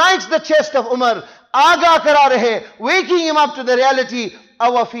 Aga kara rahe, waking him up to the reality.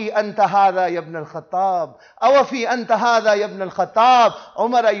 Awafi anta hadha ya ibn al-Khattab. Awafi anta hadha ya ibn al-Khattab.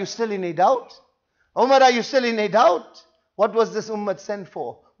 Umar, are you still in a doubt? Umar, are you still in a doubt? What was this ummah sent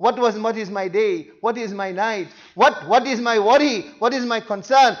for? What is my day? What is my night? What is my worry? What is my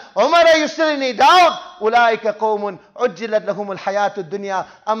concern? Umar, are you still in a doubt? Ulaika qawmun ujjilat lahum al-hayatu ad-dunya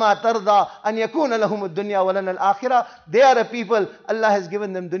ama tarda an yakuna lahum ad-dunya wa lana al-akhirah. They are a people, Allah has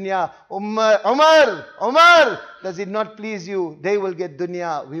given them dunya. Umar, does it not please you? They will get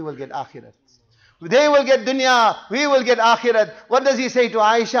dunya, we will get akhirat. They will get dunya, we will get akhirat. What does he say to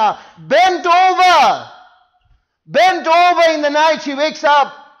Aisha? Bent over in the night, she wakes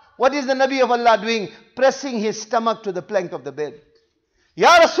up. What is the Nabi of Allah doing? Pressing his stomach to the plank of the bed.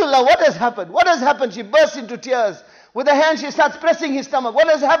 Ya Rasulullah, what has happened? What has happened? She bursts into tears. With her hand she starts pressing his stomach. What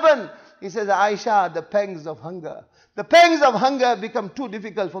has happened? He says, Aisha, the pangs of hunger. The pangs of hunger become too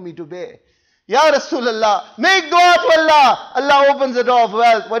difficult for me to bear. Ya Rasulullah, make dua to Allah. Allah opens the door of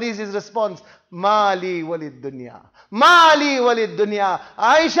wealth. What is his response? Mali walid dunya. Mali walid dunya.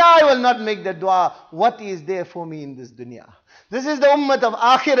 Aisha, I will not make the dua. What is there for me in this dunya? This is the ummah of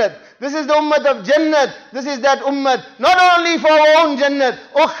akhirat. This is the ummah of jannat. This is that ummah, not only for our own jannat.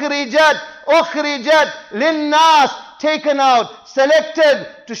 Ukhrijat linnas. Taken out, selected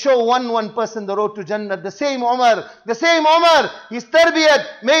to show one person the road to Jannah. The same Umar, his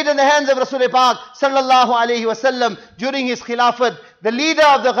tarbiyat made in the hands of Rasul Pak sallallahu alayhi wasallam during his khilafat. The leader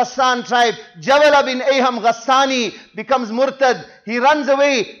of the Ghassan tribe, Jawala bin Ayham Ghassani, becomes murtad. He runs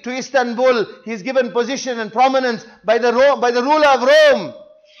away to Istanbul. He is given position and prominence by the ruler of Rome.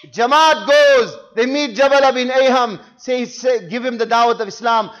 Jamaat goes, they meet Jabal bin Ayham, give him the dawat of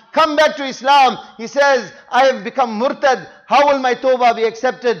Islam, come back to Islam. He says, I have become murtad, how will my tawbah be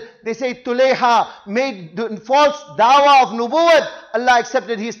accepted? They say, Tulayha made false dawah of nubuwwat, Allah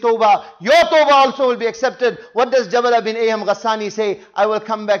accepted his tawbah, your tawbah also will be accepted. What does Jabal bin Ayham Ghassani say? I will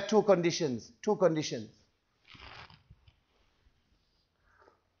come back, two conditions.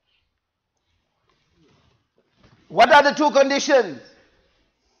 What are the two conditions?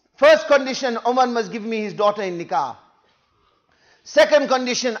 First condition, Umar must give me his daughter in nikah. Second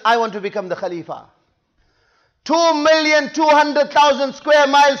condition, I want to become the Khalifa. 2,200,000 square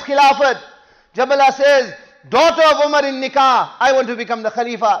miles Khilafat. Jabala says, daughter of Umar in nikah, I want to become the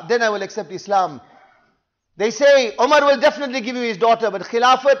Khalifa, then I will accept Islam. They say, Umar will definitely give you his daughter, but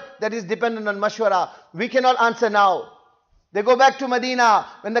Khilafat, that is dependent on mashwara. We cannot answer now. They go back to Medina,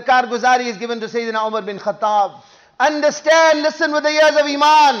 when the Karguzari is given to Sayyidina Umar bin Khattab. Understand, listen with the ears of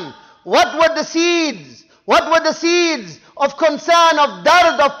Iman. What were the seeds? What were the seeds of concern, of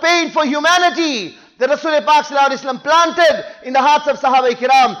dard, of pain for humanity that Rasul Pak Sallallahu Alaihi Wasallam planted in the hearts of Sahaba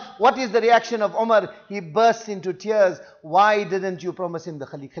Kiram? What is the reaction of Umar? He bursts into tears. Why didn't you promise him the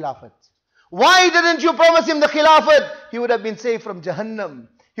Khilafat? Why didn't you promise him the Khilafat? He would have been saved from Jahannam.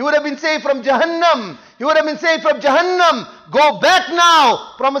 He would have been saved from Jahannam. He would have been saved from Jahannam. Go back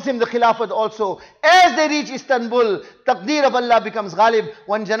now. Promise him the Khilafat also. As they reach Istanbul, Taqdeer of Allah becomes Ghalib.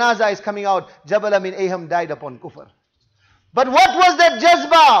 When Janazah is coming out, Jabal bin Ayham died upon kufr. But what was that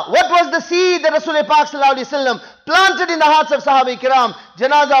jazba? What was the seed that Rasul Pak Sallallahu Alaihi Wasallam planted in the hearts of Sahaba Kiram?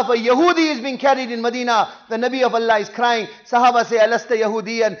 Janazah of a Yahudi is being carried in Medina. The Nabi of Allah is crying. Sahaba say, Alasta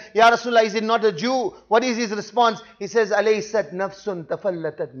Yahudiyan? Ya Rasulullah, is it not a Jew? What is his response? He says, Alaysat nafsun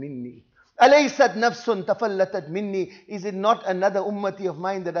tafallatat minni. Alaysat nafsun tafallatat minni. Is it not another ummati of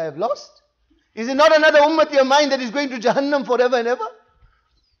mine that I have lost? Is it not another ummati of mine that is going to Jahannam forever and ever?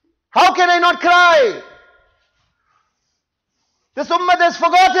 How can I not cry? This ummah has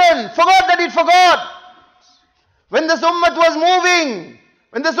forgot that it forgot. When this ummah was moving,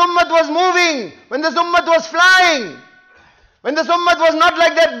 when this ummah was flying, when this ummah was not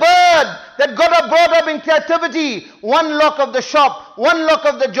like that bird that brought up in captivity, one lock of the shop, one lock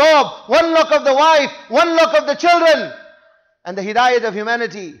of the job, one lock of the wife, one lock of the children, and the hidayat of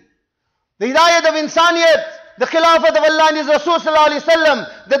humanity, the hidayat of insaniyat, the Khilafat of Allah and His Rasul Sallallahu Alaihi Wasallam,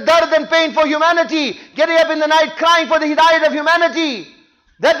 the dard and pain for humanity, getting up in the night crying for the hidayat of humanity.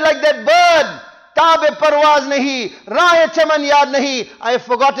 That like that bird, Tabe parwaz nahi, Rahe chaman yaad nahi. I have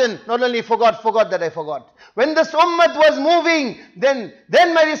forgotten, not only forgot that I forgot. When this ummah was moving, then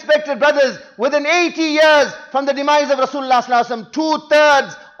my respected brothers, within 80 years from the demise of Rasulullah Sallallahu Alaihi Wasallam,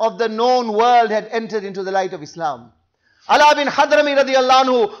 2/3 of the known world had entered into the light of Islam. Ala bin Hadrami radiallahu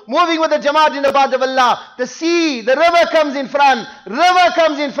anhu, moving with the Jamaat in the path of Allah. The sea, the river comes in front.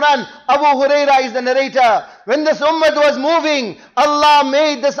 Abu Huraira is the narrator. When this ummah was moving, Allah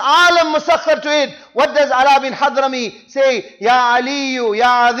made this alam musakhar to it. What does Ala bin Hadrami say? Ya Aliyu,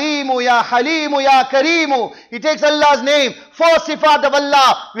 Ya Azimu, Ya Halimu, Ya Kareemu. He takes Allah's name. 4 sifat of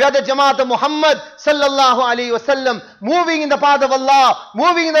Allah. We are the Jamaat of Muhammad sallallahu alayhi wasallam, moving in the path of Allah,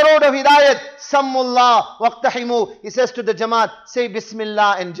 moving in the road of Hidayat. Sammullah waqtahimu. He says to the Jamaat, say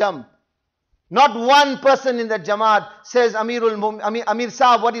Bismillah and jump. Not one person in the Jamaat says, Amir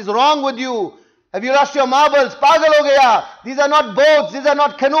Saab, what is wrong with you? Have you rushed your marbles? Pagal ho gaya. These are not boats, these are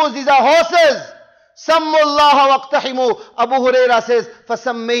not canoes, these are horses. Sammullah waqtahimu. Abu Huraira says,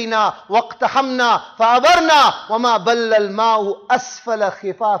 Fasammayna waqtahamna fa'abarna wama balla al-ma'u asfala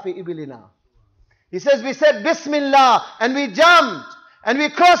khifafi ibilina. He says, we said Bismillah and we jumped and we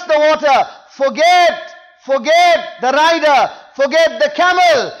crossed the water. Forget the rider, forget the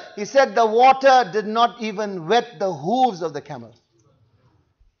camel. He said the water did not even wet the hooves of the camel.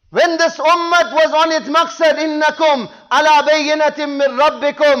 When this ummah was on its maqsad, innakum ala bayyinatin min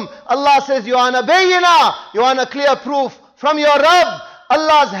rabbikum, Allah says you are on a bayyina, you are on a clear proof from your Rabb.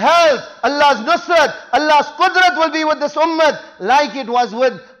 Allah's help, Allah's nusrat, Allah's qudrat will be with this ummah, like it was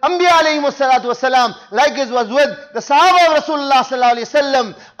with Anbiya alayhi salatu wasalam, like it was with the Sahaba of Rasulullah sallallahu alayhi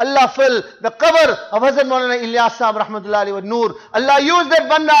wasallam. Allah fill the qabr of Hazrat Maulana Ilyas Sahab rahmatullahi alayhi wa noor. Allah used that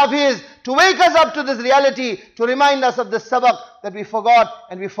banda of his to wake us up to this reality, to remind us of this sabak that we forgot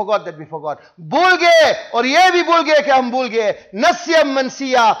and we forgot that we forgot. Bhul gaye aur ye bhi bhul gaye ki hum bhul gaye. Nasyam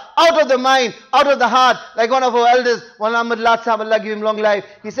mansiya, out of the mind, out of the heart. Like one of our elders, Maulana Ahmad Lat Sahab, Allah give him long life.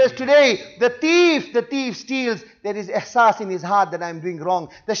 He says today the thief steals. There is ihsas in his heart that I am doing wrong.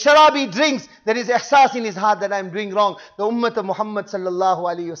 The sharabi drinks. There is ihsas in his heart that I am doing wrong. The ummah of Muhammad sallallahu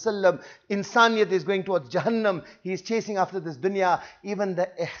alayhi wasallam, insaniyat is going towards Jahannam. He is chasing after this dunya. Even the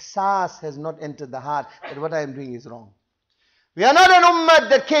ihsas has not entered the heart that what I am doing is wrong. We are not an ummah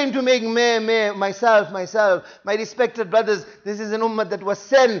that came to make myself. My respected brothers, this is an ummah that was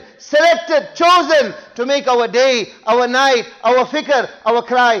sent, selected, chosen to make our day, our night, our fikr, our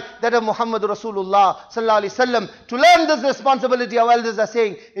cry, that of Muhammad Rasulullah sallallahu alaihi wasallam. To learn this responsibility, our elders are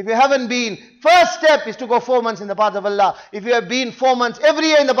saying, if you haven't been, first step is to go 4 months in the path of Allah. If you have been 4 months every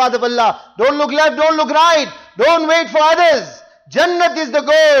year in the path of Allah, don't look left, don't look right, don't wait for others. Jannat is the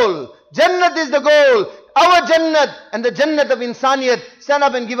goal. Jannat is the goal. Our Jannat and the Jannat of Insaniyat. Stand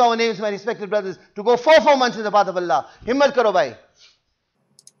up and give our names, my respected brothers, to go 4 months in the path of Allah. Himmat karo bhai.